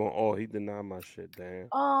emergency going. Oh, he denied my shit. Damn.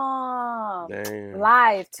 Oh. Damn.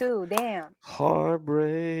 Live too. Damn.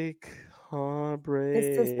 Heartbreak.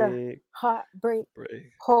 This is the Heartbreak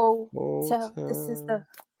Hotel. This is the.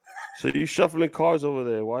 So you shuffling cards over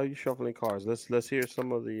there? Why are you shuffling cards? Let's hear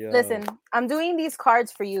some of the. Listen, I'm doing these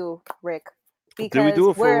cards for you, Rick. Did we do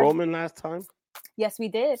it for Roman last time? Yes, we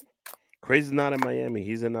did. Crazy's not in Miami.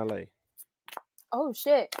 He's in LA. Oh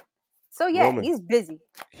shit. So yeah, Roman, he's busy.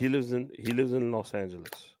 He lives in Los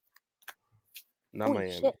Angeles, not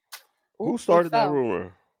Miami. Shit. Who started that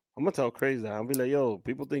rumor? I'm gonna tell Crazy that. I'll be like, yo,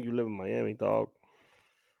 people think you live in Miami, dog.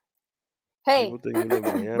 Hey, people think you live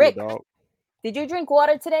in Miami, Rick, dog. Did you drink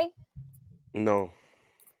water today? No. I'm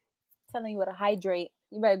telling you what to hydrate.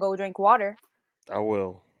 You better go drink water. I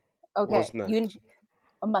will. Okay. What's next?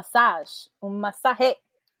 A massage. Un masaje.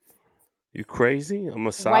 You crazy? A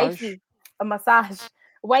massage? Wifey. A massage.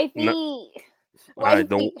 Wifey. No. All right,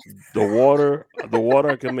 the water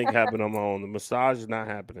I can make happen on my own. The massage is not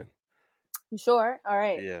happening. You sure? All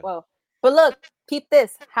right. Yeah. Well, but look, peep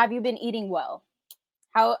this. Have you been eating well?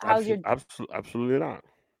 How's your? Absolutely not.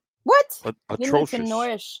 What? Atrocious. You need to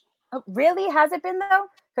nourish. Oh, really? Has it been though?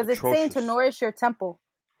 Because it's saying to nourish your temple.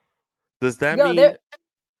 Does that mean?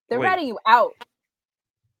 They're Wait. ratting you out.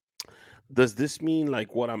 Does this mean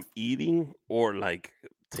like what I'm eating or like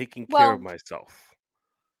taking care of Well, myself?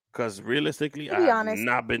 Because realistically, to I be have honest,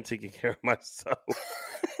 not been taking care of myself.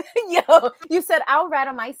 yo, you said I'll rat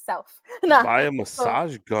on myself. Nah. Buy a So,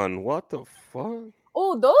 massage gun. What the fuck?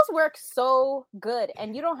 oh, those work so good,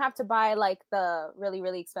 and you don't have to buy like the really,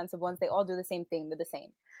 really expensive ones. They all do the same thing. They're the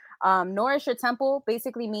same. Nourish your temple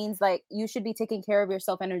basically means like you should be taking care of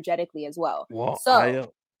yourself energetically as well. Well, So, I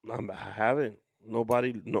haven't.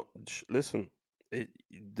 Nobody. No. Listen.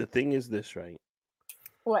 The thing is this, right?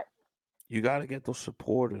 what? You got to get those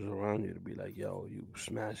supporters around you to be like, yo, you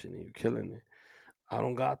smashing it, you killing it. I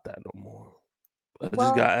don't got that no more. I just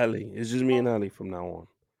Well, got Ellie. It's just me and Ellie from now on.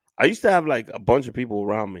 I used to have like a bunch of people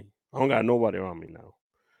around me. I don't got nobody around me now.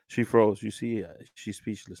 She froze. You see, she's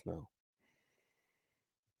speechless now.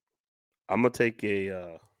 I'm gonna take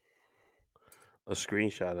a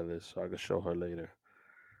screenshot of this so I can show her later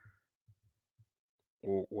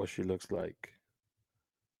what she looks like.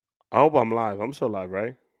 I hope I'm live. I'm still live,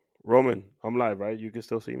 right? Roman, I'm live, right? You can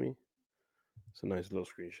still see me? It's a nice little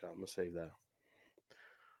screenshot. I'm gonna save that.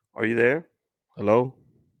 Are you there? Hello?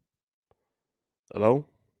 Hello?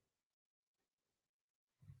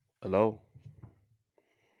 Hello?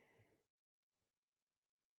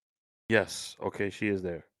 Yes. Okay, she is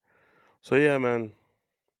there. So yeah, man.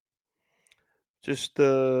 Just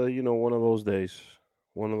one of those days.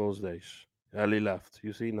 One of those days. Ellie left.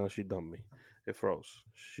 You see, now she dumped me. It froze.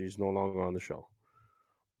 She's no longer on the show.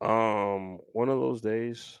 One of those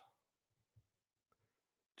days.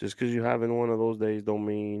 Just because you're having one of those days don't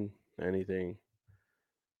mean anything.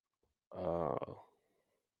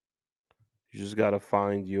 You just gotta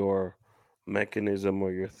find your mechanism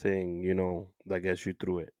or your thing, that gets you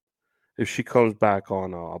through it. If she comes back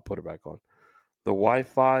on, I'll put her back on. The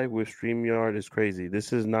Wi-Fi with StreamYard is crazy.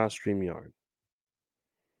 This is not StreamYard.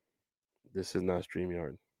 This is not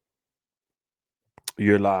StreamYard.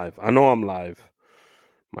 You're live. I know I'm live.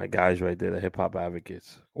 My guys right there, the Hip Hop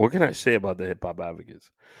Advocates. What can I say about the Hip Hop Advocates?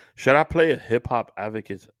 Should I play a Hip Hop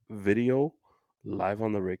Advocates video live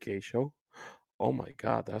on the Rick K Show? Oh my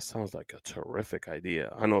God, that sounds like a terrific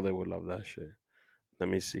idea. I know they would love that shit. Let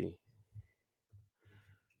me see.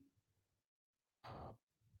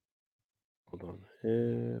 Hold on.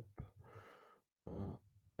 Hip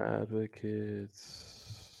Advocates.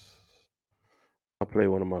 I'll play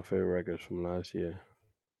one of my favorite records from last year.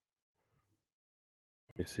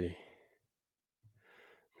 Let me see.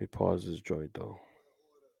 Let me pause this joint though.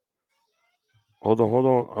 Hold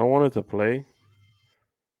on. I want it to play.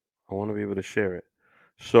 I want to be able to share it.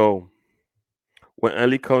 So when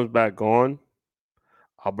Ellie comes back on,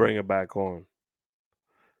 I'll bring her back on.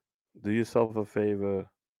 Do yourself a favor.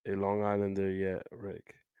 A Long Islander yet,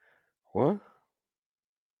 Rick? What?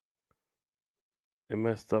 It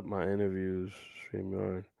messed up my interviews,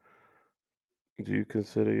 StreamYard. Do you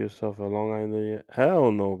consider yourself a Long Islander yet?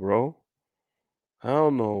 Hell no, bro. Hell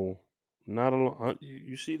no. Not a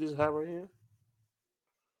you see this hat right here?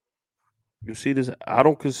 You see this? I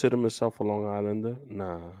don't consider myself a Long Islander.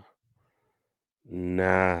 Nah.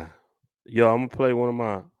 Yo, I'm gonna play one of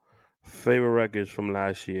my favorite records from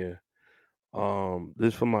last year.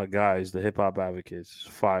 This is for my guys, the Hip Hop Advocates.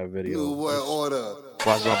 Fire video. New World Order.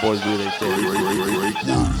 Watch my boys do their thing.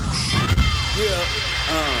 Yeah.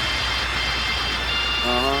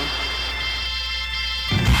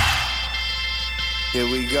 Here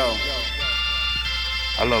we go.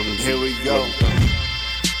 I love this. Here we go.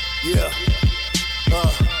 Yeah.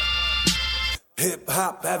 Hip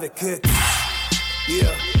Hop Advocates.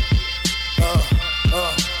 Yeah.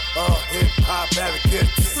 Hip Hop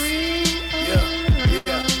Advocates. Yeah.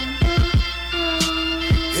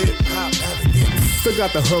 Hip Hop Advocates. Still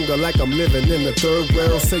got the hunger like I'm living in the third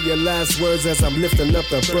world. Say your last words as I'm lifting up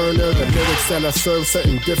the burner. The lyrics that I serve,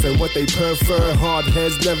 something different, what they prefer. Hard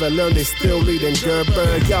heads never learn, they still leading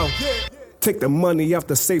Gerber. Yo. Take the money off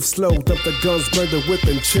the safe slow, dump the guns, burn the whip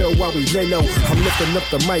and chill while we lay low. I'm lifting up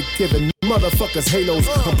the mic, giving motherfuckers halos.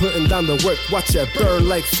 I'm putting down the work, watch it burn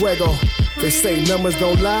like fuego. They say numbers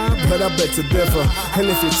don't lie, but I bet to differ. And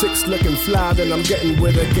if your chick's looking fly, then I'm getting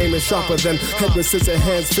with a game is sharper than head with scissor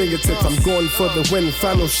hands, fingertips. I'm going for the win,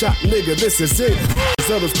 final shot, nigga, this is it.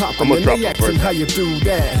 Others popping and they asking how you do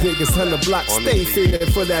that. Niggas on the block, stay feeling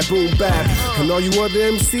for that boom bap. And all you other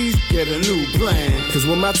MCs, get a new plan. Cause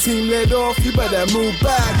when my team let off, you better move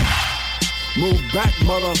back. Move back,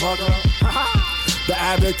 motherfucker. The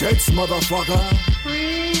Advocates, motherfucker.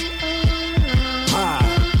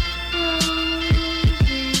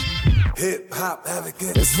 Hip hop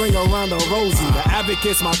advocate. Let's ring around the Rosie. The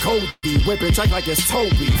advocate's my Cody. Whipping track like it's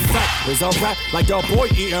Toby. Fact is a rap like your boy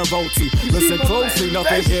eating roti. Listen closely,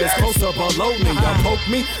 nothing is closer below me. You poke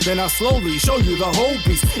me, then I slowly show you the whole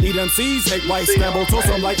beast. Eat them seeds, egg white scramble, toast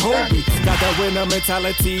them like Hobie. Got that winner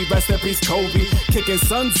mentality, rest in peace Kobe. Kicking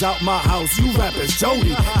sons out my house, you rappers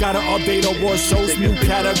Jody. Gotta update award shows, new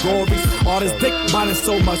categories. All this dick mining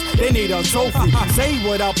so much, they need a trophy. Say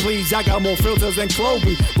what I please, I got more filters than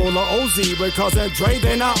Chloe. Roll a OZ with cousin Dre,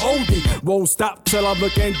 then I OD. Won't stop till I'm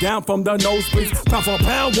looking down from the nosebleeds. Pound for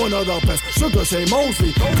pound, one of the best. Sugar Shay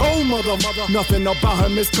Mosley, cold mother, nothing about her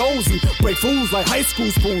Miss Cozy. Break fools like high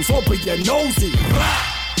school spoons, open your nosy.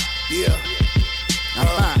 Yeah.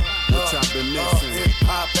 What y'all been missing? Hip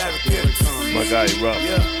hop advocate. My guy, Ruff.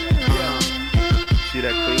 Yeah. See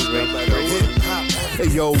that Queens Hip range? hop advocate. Hey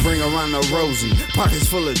yo, bring around the Rosie, pockets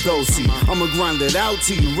full of dosey. I'ma grind it out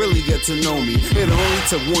till you really get to know me. It only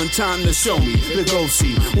took one time to show me the go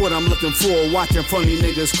see what I'm looking for. Watching funny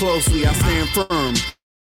niggas closely, I stand firm.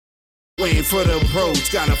 Waiting for the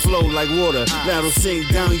approach, gotta flow like water. That'll sink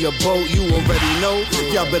down your boat, you already know.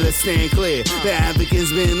 Y'all better stand clear. The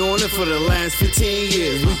advocate's been on it for the last 15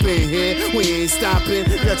 years. We been here, we ain't stopping.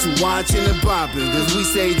 Got you watching and bopping, cause we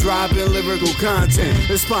stay dropping lyrical content.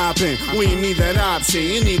 It's popping, we ain't need that option.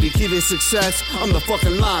 You need the key to success, I'm the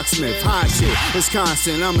fucking locksmith. Hot shit, it's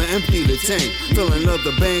constant, I'ma empty the tank. Filling up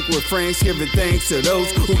the bank with francs, giving thanks to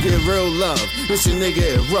those who give real love. This your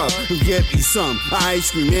nigga Erupt, who get me some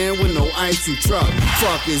ice cream man with no ice cream truck.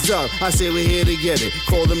 Fuck is up, I say we're here to get it.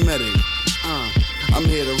 Call the medic. I'm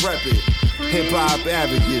here to rep it. Hip hop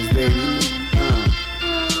advocates, baby.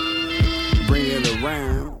 Bring it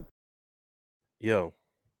around. Yo.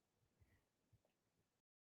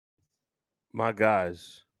 My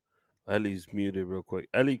guys. Ellie's muted real quick.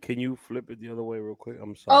 Ellie, can you flip it the other way real quick?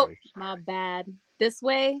 I'm Oh, sorry. my bad. This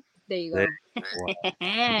way. There you go.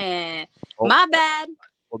 Wow. Oh. My bad.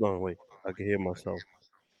 Hold on, wait. I can hear myself.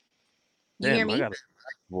 You hear Damn, me? I got a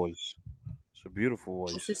voice. It's a beautiful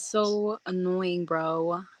voice. This is so annoying,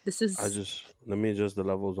 bro. This is. Let me adjust the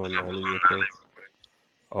levels on Ellie real quick.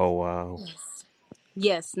 Oh wow.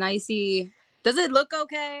 Yes. Now you see. Does it look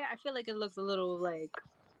okay? I feel like it looks a little like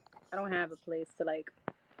I don't have a place to like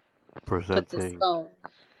put this Presenting, phone.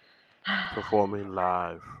 performing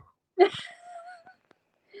live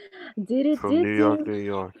Did from New York, New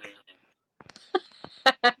York.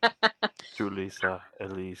 Julissa,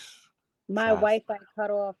 Elise. My Yes. Wi-Fi cut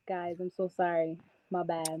off, guys. I'm so sorry. My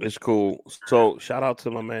bad. It's cool. So shout out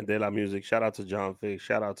to my man De La Music. Shout out to John Fig.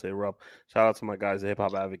 Shout out to Erupt. Shout out to my guys, the Hip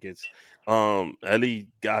Hop Advocates. Ellie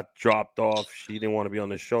got dropped off. She didn't want to be on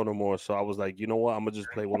the show no more. So I was like, you know what? I'm gonna just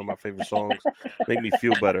play one of my favorite songs. Make me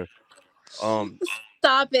feel better.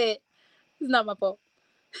 Stop it. It's not my fault.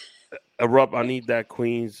 Erupt, I need that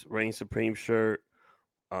Queens Reign Supreme shirt.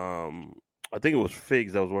 I think it was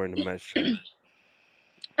Figs that was wearing the mesh shirt.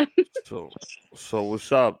 So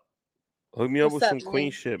what's up? Hook me up What's with up, some man?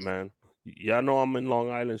 Queen shit, man. Y'all know I'm in Long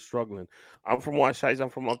Island struggling. I'm from West Heights. I'm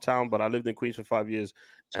from Uptown, but I lived in Queens for 5 years,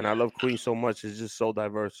 and I love Queens so much. It's just so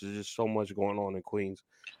diverse. There's just so much going on in Queens.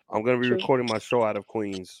 I'm gonna be True. recording my show out of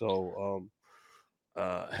Queens, so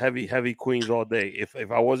heavy Queens all day. If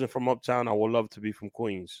I wasn't from Uptown, I would love to be from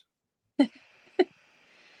Queens.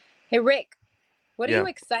 Hey, Rick, what are Yeah. you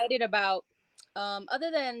excited about? Other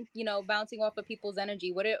than bouncing off of people's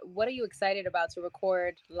energy, what are you excited about to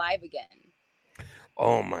record live again?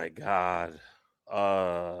 Oh my God.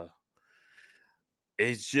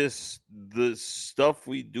 It's just the stuff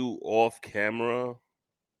we do off camera,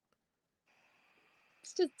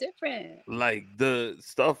 It's just different. like the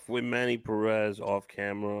stuff with Manny Perez off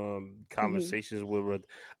camera, conversations with.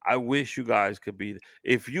 I wish you guys could be.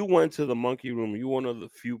 If you went to the Monkey Room, you one of the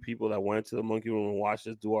few people that went to the Monkey Room and watched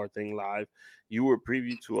us do our thing live. You were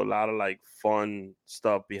privy to a lot of like fun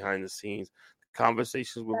stuff behind the scenes.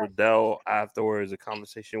 Conversations with Riddell afterwards, a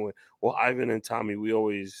conversation with Ivan and Tommy. We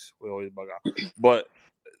always bug out, but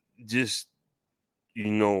just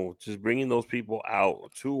just bringing those people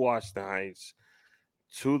out to watch the Heights,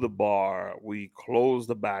 to the bar. We closed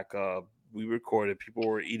the back up. We recorded. People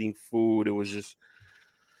were eating food. It was just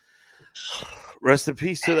rest in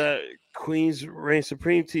peace to that Queens Reign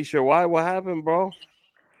Supreme t-shirt. Why? What happened, bro?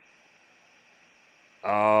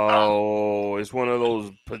 Oh, it's one of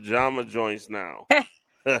those pajama joints now.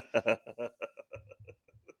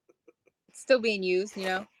 Still being used,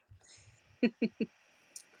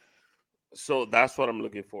 So that's what I'm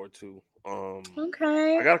looking forward to.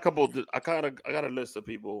 Okay. I got a couple. I got a list of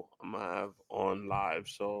people I'm gonna have on live.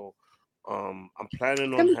 So I'm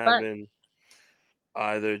planning on gonna be fun. having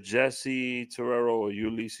either Jesse Terrero or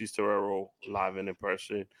Ulysses Terrero live and in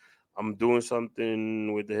person. I'm doing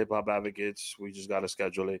something with the Hip Hop Advocates. We just got to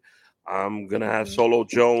schedule it. I'm going to have Mhm. Solo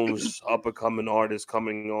Jones, up-and-coming artist,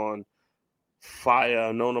 coming on. Fire.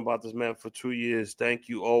 I've known about this man for 2 years. Thank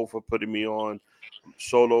you, O, for putting me on.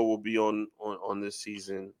 Solo will be on this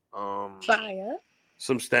season. Fire.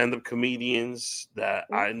 Some stand-up comedians that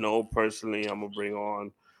I know personally I'm going to bring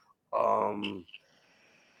on.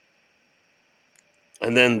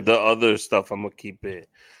 And then the other stuff, I'm going to keep it.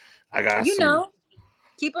 I got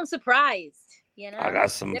Keep them surprised. I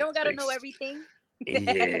got some. They don't got to know everything.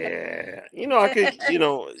 Yeah, I could.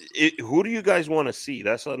 Who do you guys want to see?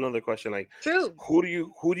 That's another question. Like, True. Who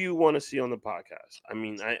do you want to see on the podcast? I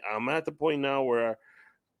mean, I'm at the point now where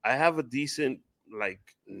I have a decent like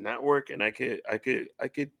network, and I could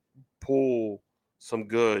pull some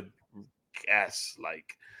good guests.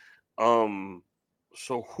 Like,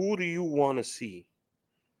 so who do you want to see?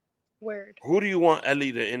 Word. Who do you want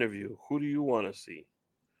Ellie to interview? Who do you want to see?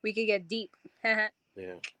 We could get deep. Yeah.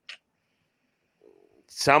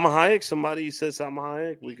 Salma Hayek. Somebody said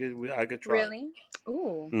Salma Hayek. I could try. Really?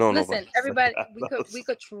 Ooh. No. Listen, everybody. We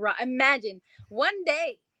could try. Imagine one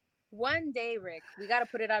day, Rick. We got to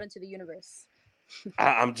put it out into the universe.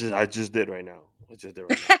 I just did right now.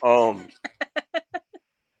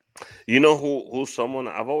 You know who's someone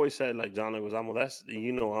I've always said like John Leguizamo. That's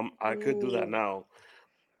I could do that now,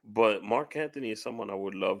 but Mark Anthony is someone I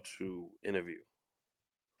would love to interview.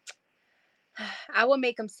 I would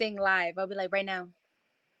make him sing live. I'll be like, right now,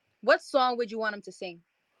 what song would you want him to sing?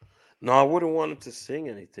 No, I wouldn't want him to sing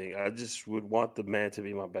anything. I just would want the man to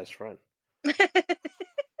be my best friend.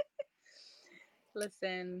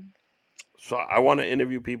 Listen. So I want to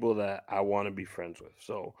interview people that I want to be friends with.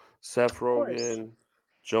 So Seth Rogen,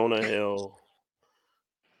 Jonah Hill,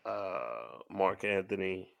 Mark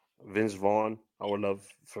Anthony, Vince Vaughn. I would love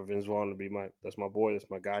for Vince Vaughn to be that's my boy, that's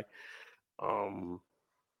my guy.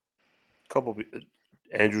 Couple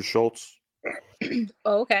Andrew Schultz.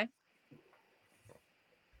 Oh, okay.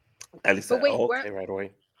 At least right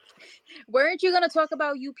away. Weren't you gonna talk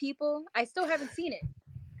about You People? I still haven't seen it.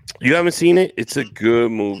 You haven't seen it? It's a good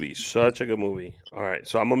movie. Such a good movie. All right,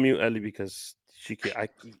 so I'm gonna mute Ellie because I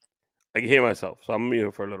can hear myself, so I'm gonna mute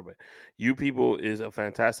her for a little bit. You People is a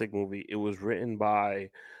fantastic movie. It was written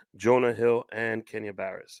by Jonah Hill and Kenya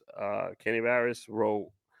Barris. Kenya Barris wrote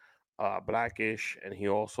Blackish, and he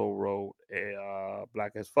also wrote a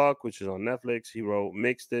Black as Fuck, which is on Netflix. He wrote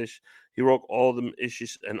Mixed-ish. He wrote all the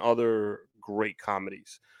issues and other great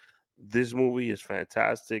comedies. This movie is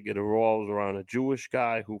fantastic. It revolves around a Jewish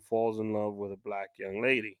guy who falls in love with a black young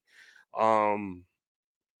lady. And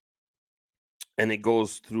it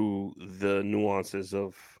goes through the nuances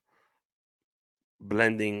of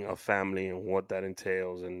blending a family and what that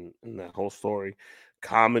entails and that whole story.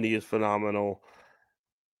 Comedy is phenomenal.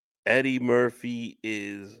 Eddie Murphy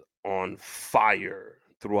is on fire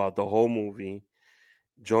throughout the whole movie.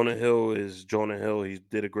 Jonah Hill is Jonah Hill. He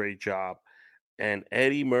did a great job. And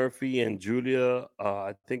Eddie Murphy and Julia,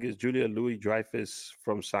 I think it's Julia Louis-Dreyfus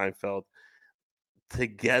from Seinfeld,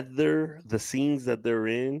 together, the scenes that they're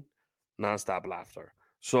in, nonstop laughter.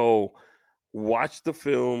 So watch the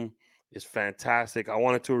film. It's fantastic. I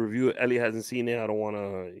wanted to review it. Ellie hasn't seen it. I don't want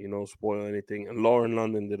to, spoil anything. And Lauren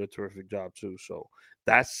London did a terrific job too. So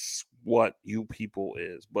that's what You People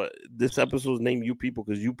is. But this episode is named You People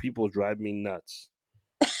because you people drive me nuts.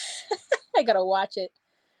 I gotta watch it.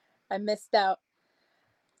 I missed out.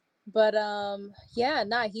 But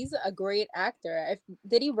he's a great actor.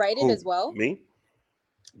 Did he write it as well? Me?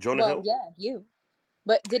 Jonah Hill? Yeah, you.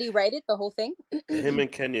 But did he write it, the whole thing? Him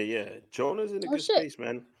and Kenya, yeah. Jonah's in a good space,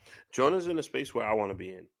 man. Jonah's in a space where I want to be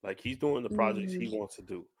in. Like, he's doing the projects he wants to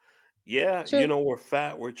do. Yeah, True. We're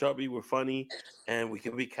fat, we're chubby, we're funny, and we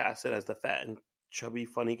can be casted as the fat and chubby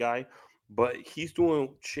funny guy. But he's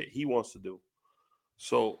doing shit he wants to do.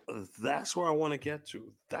 So that's where I want to get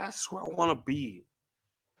to. That's where I want to be.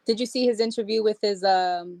 Did you see his interview with his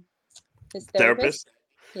therapist?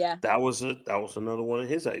 Yeah. That was another one of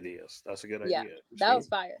his ideas. That's a good idea. That was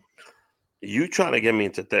fire. You trying to get me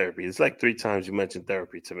into therapy. It's like 3 times you mentioned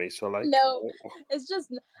therapy to me. So like no, it's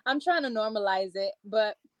just I'm trying to normalize it,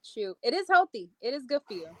 but shoot, it is healthy. It is good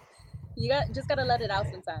for you. You just gotta let it out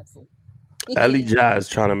sometimes. Ellie Jazz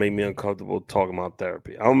trying to make me uncomfortable talking about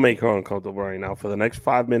therapy. I'll make her uncomfortable right now. For the next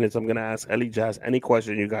 5 minutes, I'm gonna ask Ellie Jazz any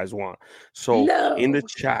question you guys want. So in the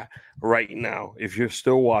chat right now, if you're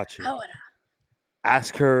still watching,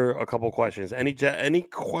 ask her a couple questions. Any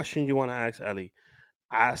question you want to ask Ellie,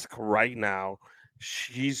 ask right now.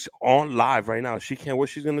 She's on live right now. She can't. What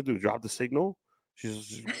she's gonna do? Drop the signal?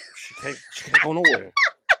 She can't go nowhere.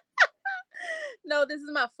 No, this is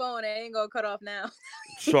my phone. I ain't gonna cut off now.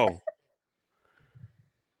 So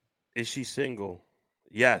Is she single?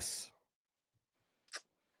 Yes.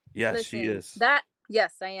 Yes, she Listen, is.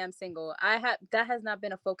 yes, I am single. That has not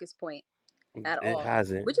been a focus point at It all,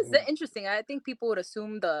 hasn't. which is interesting. I think people would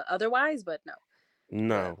assume the otherwise, but no.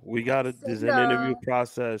 No, we gotta. There's an interview Single.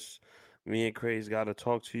 process. Me and Craze gotta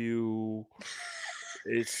talk to you.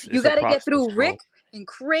 You It's a got to get process, through bro. Rick and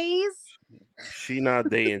Craze. She not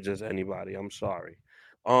dating just anybody. I'm sorry.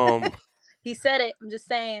 Um, He said it. I'm just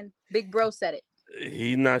saying. Big bro said it.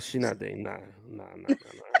 he not. She not dating. Nah.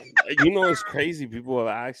 You know, it's crazy. People have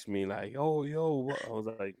asked me like, "Oh, yo," what? I was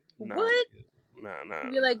like, "Nah, What? nigga. nah."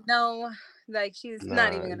 You're like, no, like she's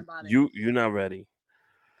not even gonna bother. You're not ready.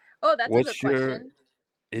 Oh, that's a good What's your? question.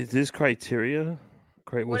 Is this criteria?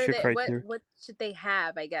 What What's are your they? criteria? What should they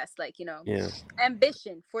have? I guess like Yeah.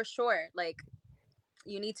 ambition for sure. Like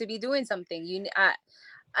you need to be doing something.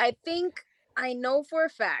 I think I know for a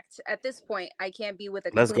fact at this point I can't be with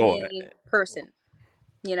a Let's go. clingy person.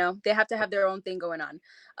 They have to have their own thing going on.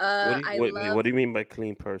 What do you mean by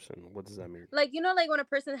clean person? What does that mean? Like like when a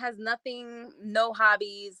person has nothing, no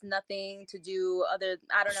hobbies, nothing to do other.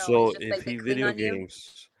 I don't know. So It's just if like they he cling video on you.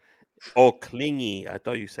 games, oh, clingy. I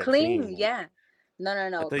thought you said Cling, clean. yeah. No, I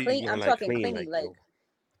no. thought you Cling. meant I'm like talking clean, clingy, like like yo.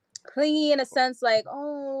 clingy in a sense, like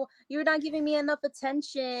oh, you're not giving me enough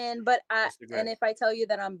attention. But Instagram. if I tell you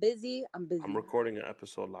that I'm busy, I'm busy. I'm recording an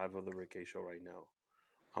episode live of the Rick K Show right now.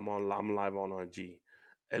 I'm live on RG.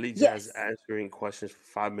 Ellie Jazz Yes. answering questions for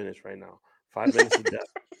 5 minutes right now. 5 minutes of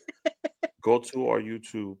depth. Go to our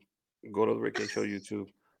YouTube. Go to the Rick K Show YouTube.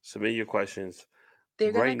 Submit your questions.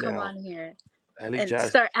 They're gonna right come now. on here Ellie and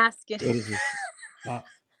Jazz. start asking. What is this?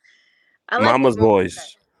 I like Mama's what Roman boys. said.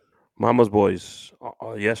 Mama's boys.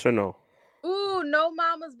 Yes or no? Ooh, no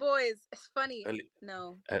mama's boys. It's funny.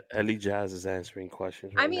 No. Ellie Jazz is answering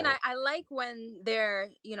questions right I mean, now. I like when they're,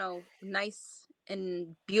 nice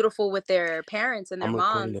and beautiful with their parents and their I'm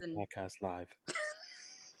recording moms the and podcast live.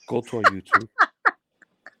 Go to our YouTube.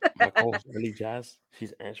 My co-host Ellie Jazz,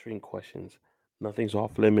 she's answering questions. Nothing's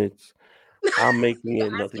off limits. I'm making it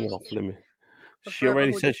Ask nothing anything. off limits. But She forever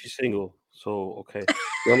already hold said your she's single. So okay.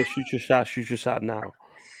 You wanna shoot your shot now.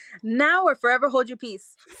 Now or forever hold your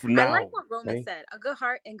peace. Now, I like what Roman right? said. A good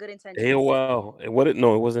heart and good intentions. AOL.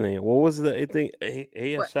 No, it wasn't AOL. What was the thing?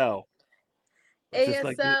 ASL. Just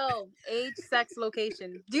like that. ASL, age, sex,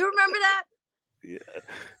 location. Do you remember that?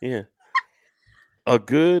 Yeah. A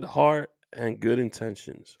good heart and good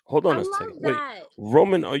intentions. Hold on I a love second. Wait, that.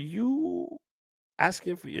 Roman, are you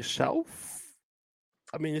asking for yourself?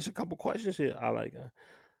 I mean, there's a couple questions here. I like a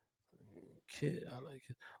kid. I like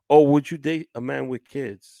it. Oh, would you date a man with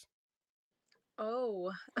kids?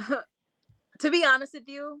 Oh, to be honest with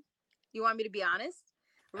you, you want me to be honest?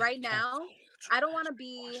 Right now, I don't want to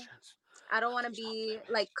be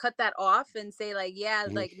like cut that off and say like, yeah,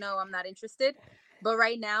 like no, I'm not interested. But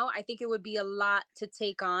right now, I think it would be a lot to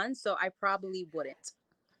take on, so I probably wouldn't.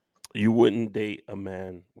 You wouldn't date a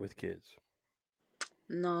man with kids?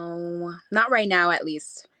 No, not right now, at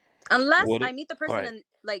least. Unless I meet the person right. and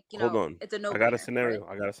like, Hold on. it's a no. I got a scenario.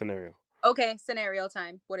 Okay, scenario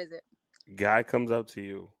time. What is it? Guy comes up to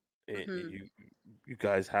you and you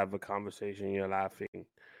guys have a conversation, you're laughing.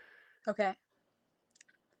 Okay.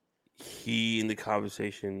 He in the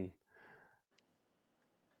conversation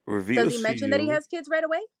reveals. Does he mention that he has kids right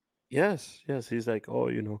away? Yes. He's like,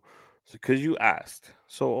 oh, because you asked.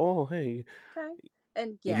 So, oh, hey. Okay.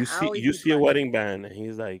 And yeah, you see a wedding band, and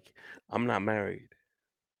he's like, I'm not married.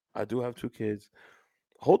 I do have 2 kids.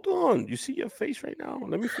 Hold on. You see your face right now?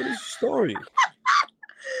 Let me finish the story.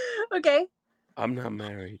 Okay. I'm not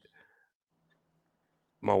married.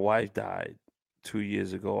 My wife died 2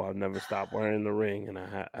 years ago. I've never stopped wearing the ring, and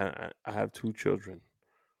I have 2 children.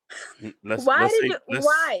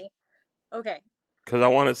 Why? Okay. Because I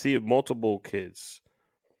want to see multiple kids.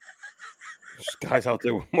 There's guys out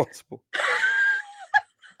there with multiple.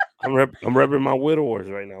 I'm repping my widowers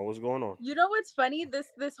right now. What's going on? You know what's funny?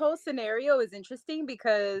 This whole scenario is interesting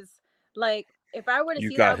because, like, if I were to you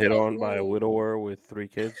see got that, hit on by a widower with 3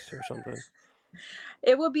 kids or something,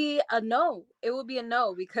 it would be a no. It would be a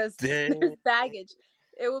no because there's baggage.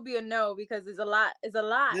 It would be a no because there's a lot.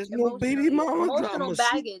 There's no baby mama emotional drama.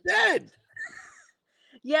 baggage. She's dead.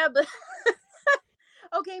 Yeah, but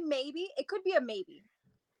okay, maybe it could be a maybe.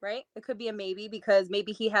 Right? It could be a maybe because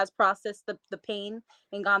maybe he has processed the pain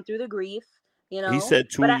and gone through the grief, He said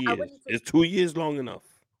 2 years. Is 2 years long enough?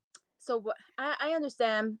 So I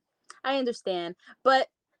understand. But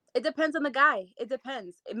it depends on the guy. It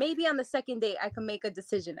depends. Maybe on the second date, I can make a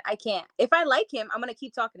decision. I can't. If I like him, I'm going to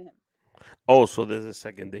keep talking to him. Oh, so there's a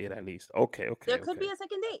second date at least. Okay. There could be a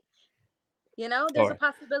second date. There's a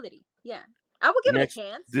possibility. Yeah. I will give Next, it a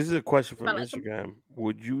chance. this is a question from I like him. Instagram.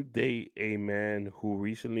 Would you date a man who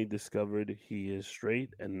recently discovered he is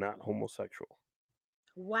straight and not homosexual?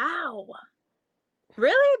 Wow.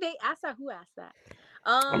 Really? They asked that? Who asked that?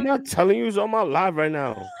 I'm not telling you, it's on my live right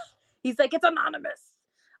now. He's like, it's anonymous.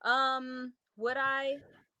 Would I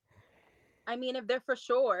mean, if they're for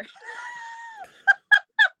sure,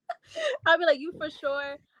 I'd be like, you for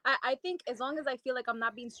sure. I think as long as I feel like I'm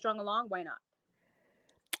not being strung along, why not?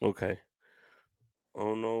 Okay.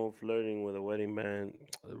 Oh no, flirting with a wedding band.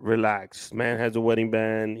 Relax. Man has a wedding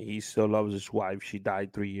band. He still loves his wife. She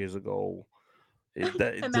died 3 years ago.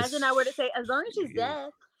 Imagine I were to say, as long as she's dead.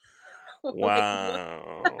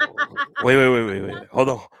 Wow. Wait. Hold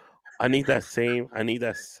on. I need that same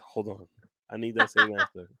answer.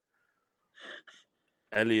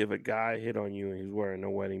 Ellie, if a guy hit on you and he's wearing a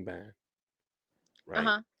wedding band,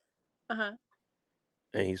 right?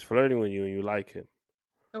 And he's flirting with you and you like him,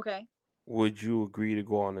 Okay. would you agree to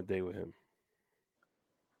go on a date with him?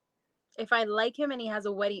 If I like him and he has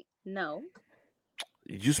a wedding, no.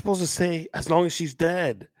 You're supposed to say, as long as she's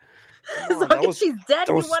dead. As long as she's dead,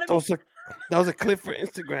 you want to that was a clip for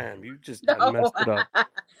Instagram. You just No. messed it up.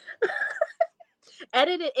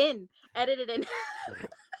 Edit it in.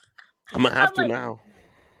 I'm gonna have I'm to like, now.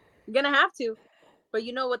 You're gonna have to, but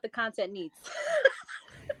you know what the content needs.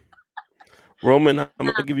 Roman, I'm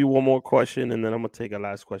gonna give you one more question, and then I'm gonna take a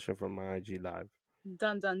last question from my IG live.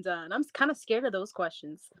 Done. I'm kind of scared of those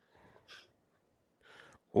questions.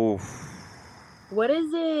 Oof. What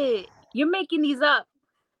is it? You're making these up.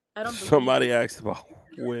 I don't. Somebody asked about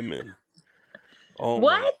women. Oh,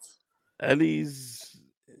 what? Ellie's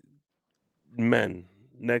men.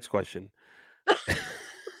 Next question.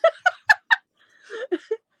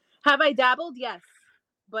 Have I dabbled? Yes,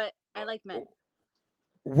 but I like men.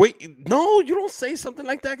 Wait, no, you don't say something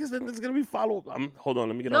like that because then there's gonna be follow up. Hold on,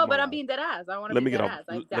 let me get off. No, but my I'm live. being dead ass. I want to Let me be get dead off. ass.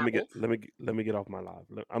 Let me get off my live.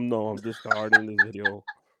 I'm discarding this video.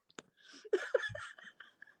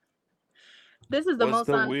 This is the most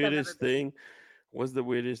honest weirdest thing? What's the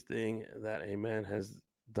weirdest thing that a man has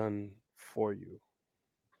done for you?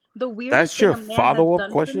 The weirdest. That's your thing a man follow has up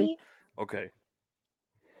done question. for me? Okay.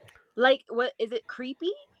 Like, what is it?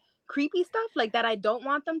 Creepy stuff like that I don't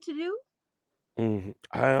want them to do.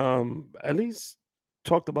 I at least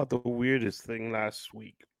talked about the weirdest thing last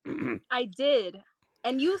week. I did,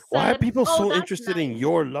 and you said, why are people so that's interested nice. in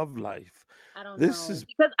your love life? I don't This know is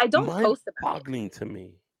because I don't post about boggling to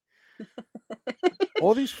me.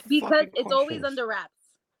 All these because it's questions. always under wraps.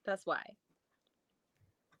 That's why.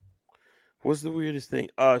 What's the weirdest thing?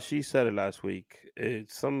 She said it last week.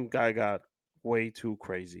 Some guy got way too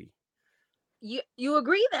crazy. You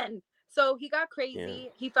agree then? So he got crazy. Yeah.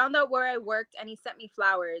 He found out where I worked and he sent me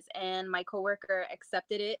flowers, and my coworker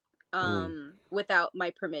accepted it without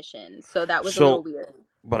my permission. So that was a little weird.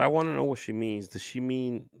 But I want to know what she means. Does she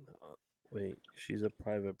mean wait, she's a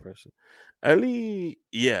private person. Ellie,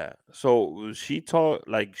 yeah. So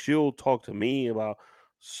she'll talk to me about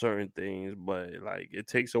certain things, but like it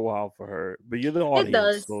takes a while for her. But you're the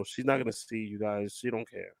audience, so she's not gonna see you guys. She don't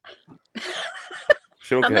care.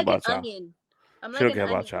 She don't care like about an y'all. Onion. I'm She like don't care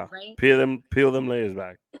about y'all. Right? Peel them layers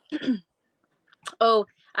back. Oh,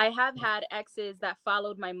 I have had exes that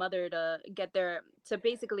followed my mother to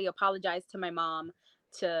basically apologize to my mom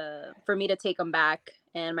for me to take them back,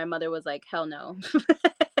 and my mother was like, hell no.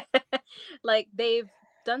 Like they've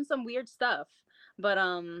done some weird stuff, but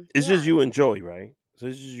it's just you and Joey, right? So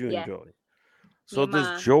it's just you and Joey. So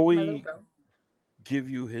does Joey give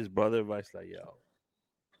you his brother advice like, yo?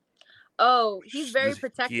 Oh, he's very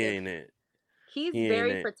protective. He ain't it. He's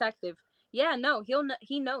very protective. Yeah, no,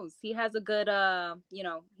 he knows. He has a good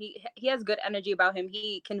he has good energy about him.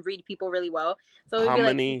 He can read people really well. So how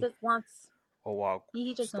many? He just wants. Oh wow.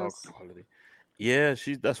 He just knows. Quality. Yeah,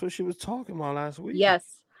 that's what she was talking about last week.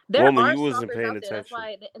 Yes. There are you wasn't paying attention. That's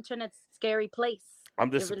why the internet's a scary place. I'm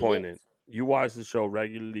disappointed. Really you watch the show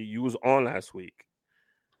regularly. You was on last week.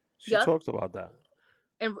 She talked about that.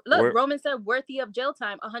 And look, Roman said worthy of jail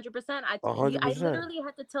time, 100%. I literally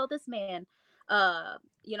had to tell this man, I'm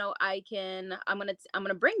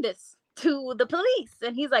gonna bring this to the police,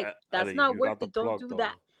 and he's like, that's not worth it. Don't do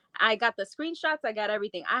that. I got the screenshots. I got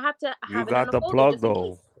everything. I have to. You got the plug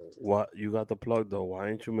though. What you got the plug though? Why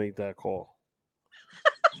didn't you make that call?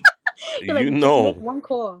 Just make one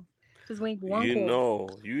call. Just make one call. You know,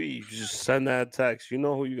 you just send that text. You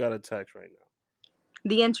know who you got to text right now.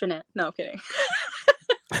 The internet. No kidding.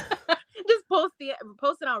 Just post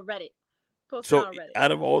it on Reddit.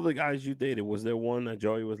 Out of all the guys you dated, was there one that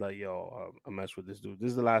Joey was like, "Yo, I mess with this dude"? This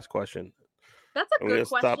is the last question. That's a good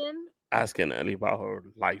question. Stop asking Ellie about her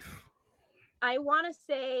life. I want to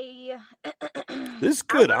say This is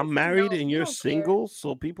I good. wanna I'm say married no, and we you're don't care. single,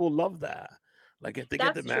 so people love that. Like if they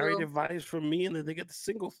get the That's married true. advice from me and then they get the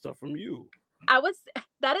single stuff from you. I was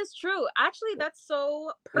that is true. Actually, that's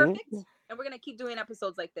so Mhm. perfect. And we're gonna keep doing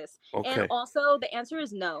episodes like this. And Okay. also the answer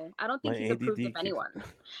is no. I don't My think he's approved ADD of keeps. anyone.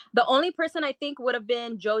 The only person I think would have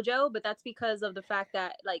been JoJo, but that's because of the fact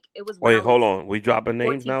that like it was when I Wait, hold was on. We dropping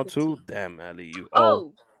names 14, now 15. too? Damn, Ellie, you.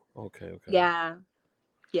 Oh, Okay. yeah.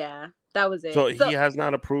 Yeah. That was So it. he So has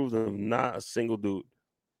not approved of not a single dude.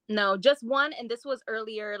 no, just one, and this was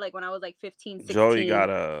earlier, like when I was like 15, 16. Joey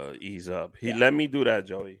gotta ease up. He Yeah. let me do that,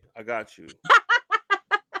 Joey. I got you.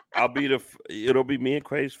 I'll be it'll be me and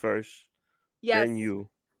Craze first, Yes. then you,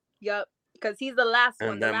 Yep. Because he's the last one,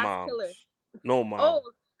 and the then last Mom. killer. No, Mom.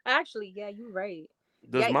 Oh, actually, yeah, you're right.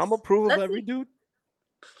 Does Mom Yikes. approve of Let's every see. dude?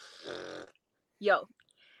 Yo,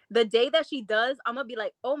 the day that she does, I'm gonna be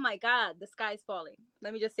like, oh my god, the sky's falling.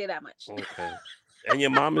 Let me just say that much. Okay. And your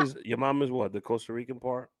mom is what? The Costa Rican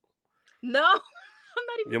part? No, I'm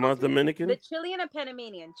not even. Your mom's Costa Rican. Dominican? The Chilean and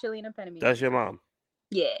Panamanian. Chilean and Panamanian. That's your mom.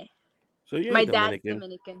 Yeah. So you're My Dominican. dad's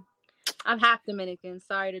Dominican. I'm half Dominican.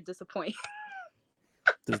 Sorry to disappoint.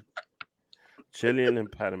 Chilean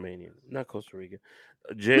and Panamanian, not Costa Rican.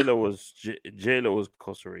 J-Lo was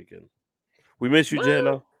Costa Rican. We miss you, What?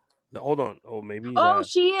 J-Lo. Hold on. Oh, maybe. Oh,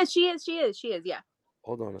 she is. Yeah.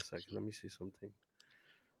 Hold on a second. Let me see something.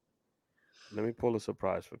 Let me pull a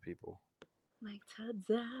surprise for people. Like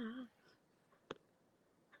ta-da.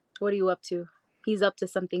 What are you up to? He's up to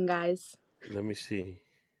something, guys. Let me see.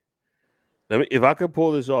 If I could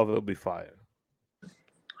pull this off, it'll be fire.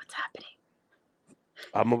 What's happening?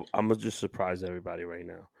 I'm gonna just surprise everybody right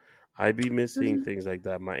now. I be missing things like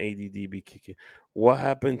that. My ADD be kicking. What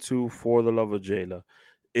happened to For the Love of Jayla?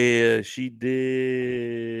 She did.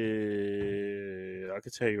 I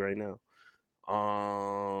can tell you right now.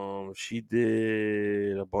 She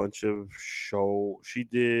did a bunch of show. She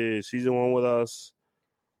did season 1 with us.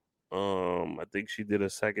 I think she did a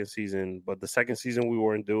second season, but the second season we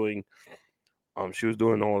weren't doing. She was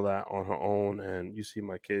doing all that on her own, and you see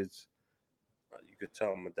my kids. You could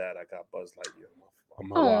tell my dad I got Buzz Lightyear on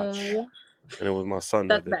my watch, and it was my son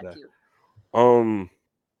that did that. Cute.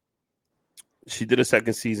 She did a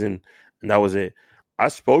second season, and that was it.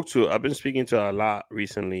 I've been speaking to her a lot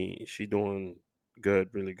recently. She doing good,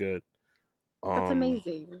 really good. That's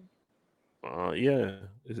amazing. Yeah,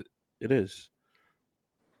 it is.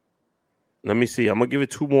 Let me see. I'm gonna give it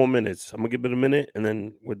 2 more minutes. I'm gonna give it a minute, and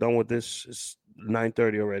then we're done with this. It's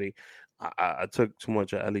 9:30 already. I took too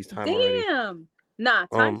much of Ellie's time already. Damn. Nah,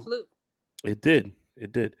 time flew. It did.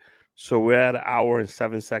 So we're at 1 hour and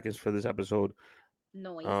 7 seconds for this episode.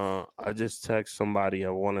 Noise. I just text somebody. I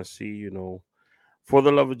want to see, For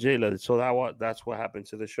the Love of Jayla. So that's what happened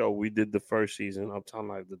to the show. We did the first season. Uptown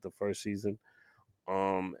Live did the first season.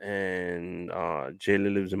 And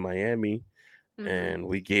Jayla lives in Miami. And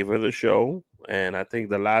we gave her the show. And I think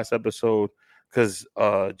the last episode, because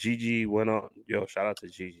Gigi went on. Yo, shout out to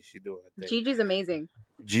Gigi. She doing her thing. Gigi's amazing.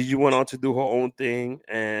 Gigi went on to do her own thing.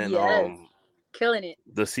 And yes. Killing it.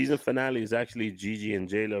 The season finale is actually Gigi and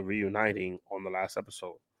Jayla reuniting on the last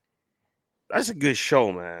episode. That's a good show,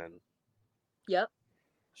 man. Yep.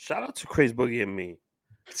 Shout out to Crazy Boogie and me.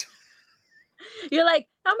 You're like,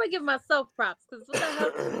 I'm gonna give myself props because what the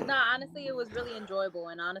hell? Nah, honestly, it was really enjoyable,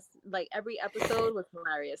 and honestly, like every episode was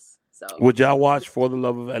hilarious. So, would y'all watch For the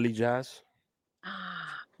Love of Ellie Jazz?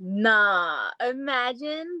 Nah,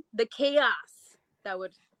 imagine the chaos that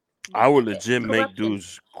would. I would legit make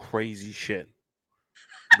dudes crazy shit,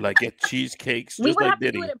 like get cheesecakes. We just would like have to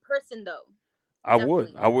Diddy. do it in person, though.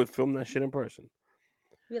 I would film that shit in person.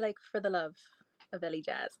 Be like, For the Love of Ellie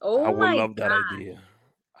Jazz. Oh, I would my love God. that idea.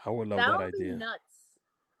 I would love that would idea. Be nuts.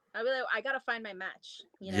 I'd be like, I gotta find my match.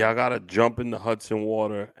 Y'all gotta jump in the Hudson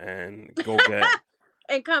water and go get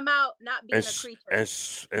and come out not being a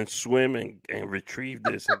creature and swim and retrieve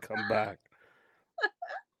this and come back.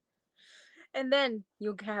 And then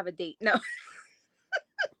you can have a date. No.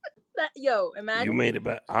 Imagine. You made it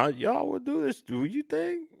back. Y'all would do this. Do you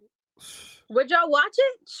think? Would y'all watch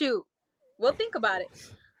it? Shoot. We'll think about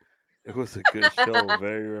it. It was a good show.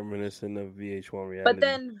 Very reminiscent of VH1 reality. But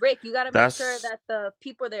then, Rick, you got to make sure that the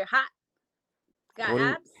people there hot. Got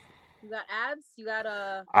abs? You got abs? You got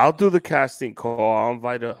a... I'll do the casting call. I'll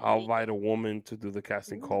invite a woman to do the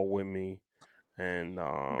casting call with me. And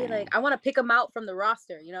be like, I want to pick them out from the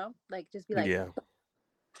roster, Like, just be like, yeah.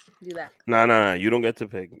 Do that. No. You don't get to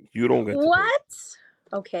pick. You don't get to what?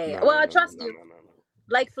 Okay. Well, I trust you. No.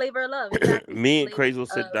 Like Flavor of Love. Exactly. Me and Crazy will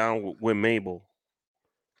sit down with Mabel.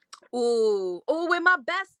 Ooh, with my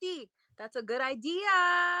bestie. That's a good idea.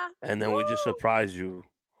 And then we just surprise you.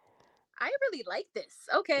 I really like this.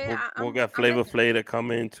 Okay. We'll get Flavor Flav to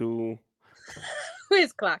come in too.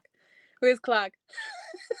 Where's Clock?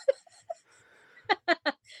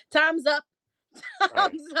 Time's up.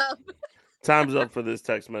 Time's up for this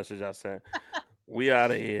text message I sent. We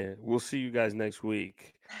out of here. We'll see you guys next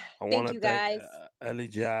week. I want to thank Ellie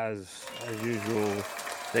Jazz as usual.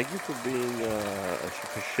 Thank you for being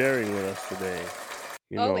for sharing with us today.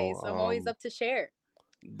 I'm always up to share.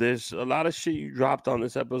 There's a lot of shit you dropped on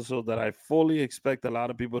this episode that I fully expect a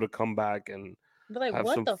lot of people to come back and have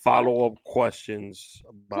some follow-up questions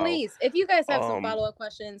about. Please, if you guys have some follow-up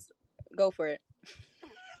questions, go for it.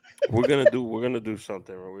 We're gonna do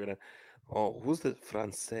something. Who's the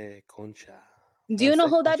Francais Concha? Do you know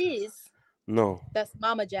who that is? No. That's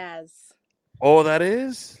Mama Jazz. Oh, that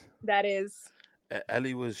is? That is.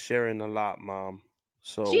 Ellie was sharing a lot, Mom.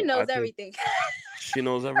 So she knows everything. She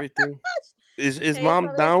knows everything. Is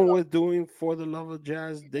Mom down with doing For the Love of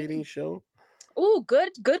Jazz dating show? Oh,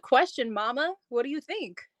 good question, Mama. What do you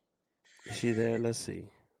think? Is she there? Let's see.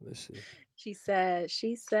 She said.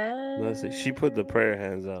 Let's see. She put the prayer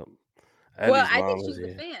hands up. Well, I think she's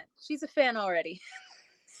a fan. She's a fan already.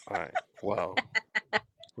 All right. Wow.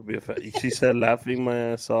 She said, laughing my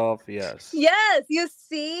ass off. Yes. Yes. You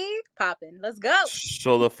see? Popping. Let's go.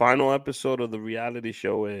 So the final episode of the reality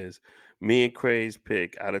show is me and Craze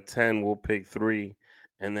pick. Out of 10, we'll pick 3.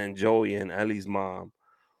 And then Joey and Ellie's mom,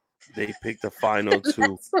 they pick the final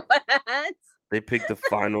 2. They pick the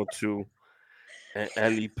final 2. And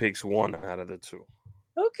Ellie picks 1 out of the 2.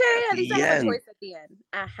 Okay. At least I have a choice at the end.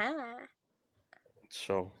 Uh-huh.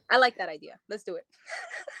 So I like that idea. Let's do it.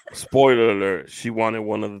 Spoiler alert, she wanted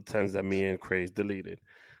one of the 10s that me and Craze deleted.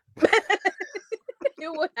 It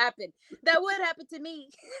would happen. That would happen to me.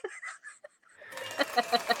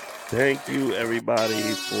 Thank you, everybody,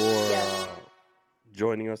 for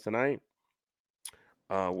joining us tonight.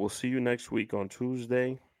 We'll see you next week on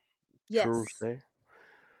Tuesday. Yes.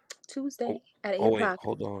 Tuesday at 8 o'clock. Wait,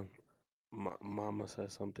 hold on. Mama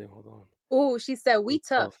said something. Hold on. Oh, she said, we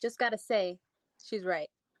tough. Just got to say. She's right.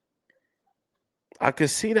 I can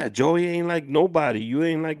see that. Joey ain't like nobody. You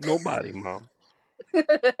ain't like nobody, Mom.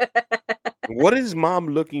 What is Mom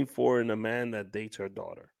looking for in a man that dates her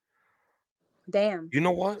daughter? Damn. You know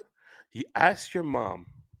what? You ask your mom.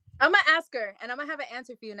 I'm going to ask her, and I'm going to have an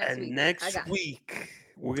answer for you next week. And next week,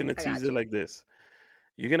 we're going to tease it like this.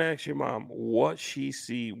 You're going to ask your mom what she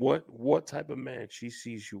sees, what type of man she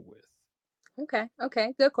sees you with.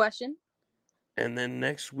 Okay. Good question. And then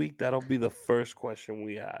next week, that'll be the first question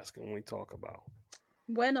we ask and we talk about.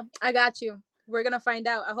 Bueno, I got you. We're going to find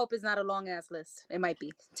out. I hope it's not a long-ass list. It might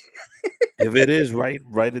be. If it is, write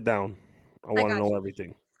it down. I want to know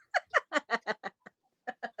everything.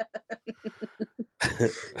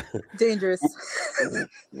 Dangerous.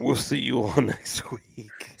 We'll see you all next week.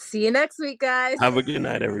 See you next week, guys. Have a good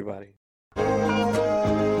night, everybody.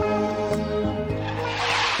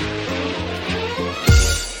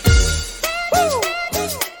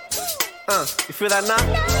 You feel that now?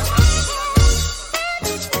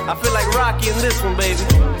 I feel like Rocky in this one, baby.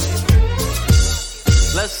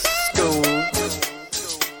 Let's go.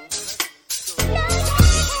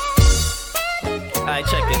 Alright,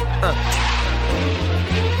 check it.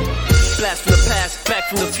 Blast from the past, back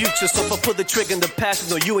from the future. So if I pull the trigger in the past,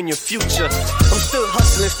 know you in your future. I'm still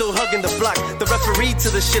hustling, still hugging the block. The referee to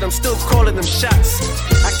the shit, I'm still calling them shots.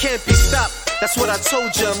 I can't be stopped. That's what I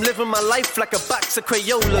told you. I'm living my life like a box of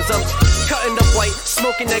Crayolas. I'm cutting up white,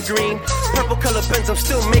 smoking that green. Purple color pens, I'm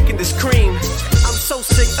still making this cream. I'm so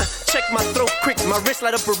sick, check my throat quick. My wrist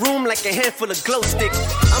light up a room like a handful of glow sticks.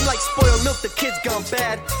 I'm like spoiled milk, the kids gone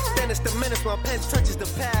bad. Then it's the menace, my pen touches the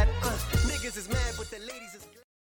pad. Niggas is mad, but the ladies is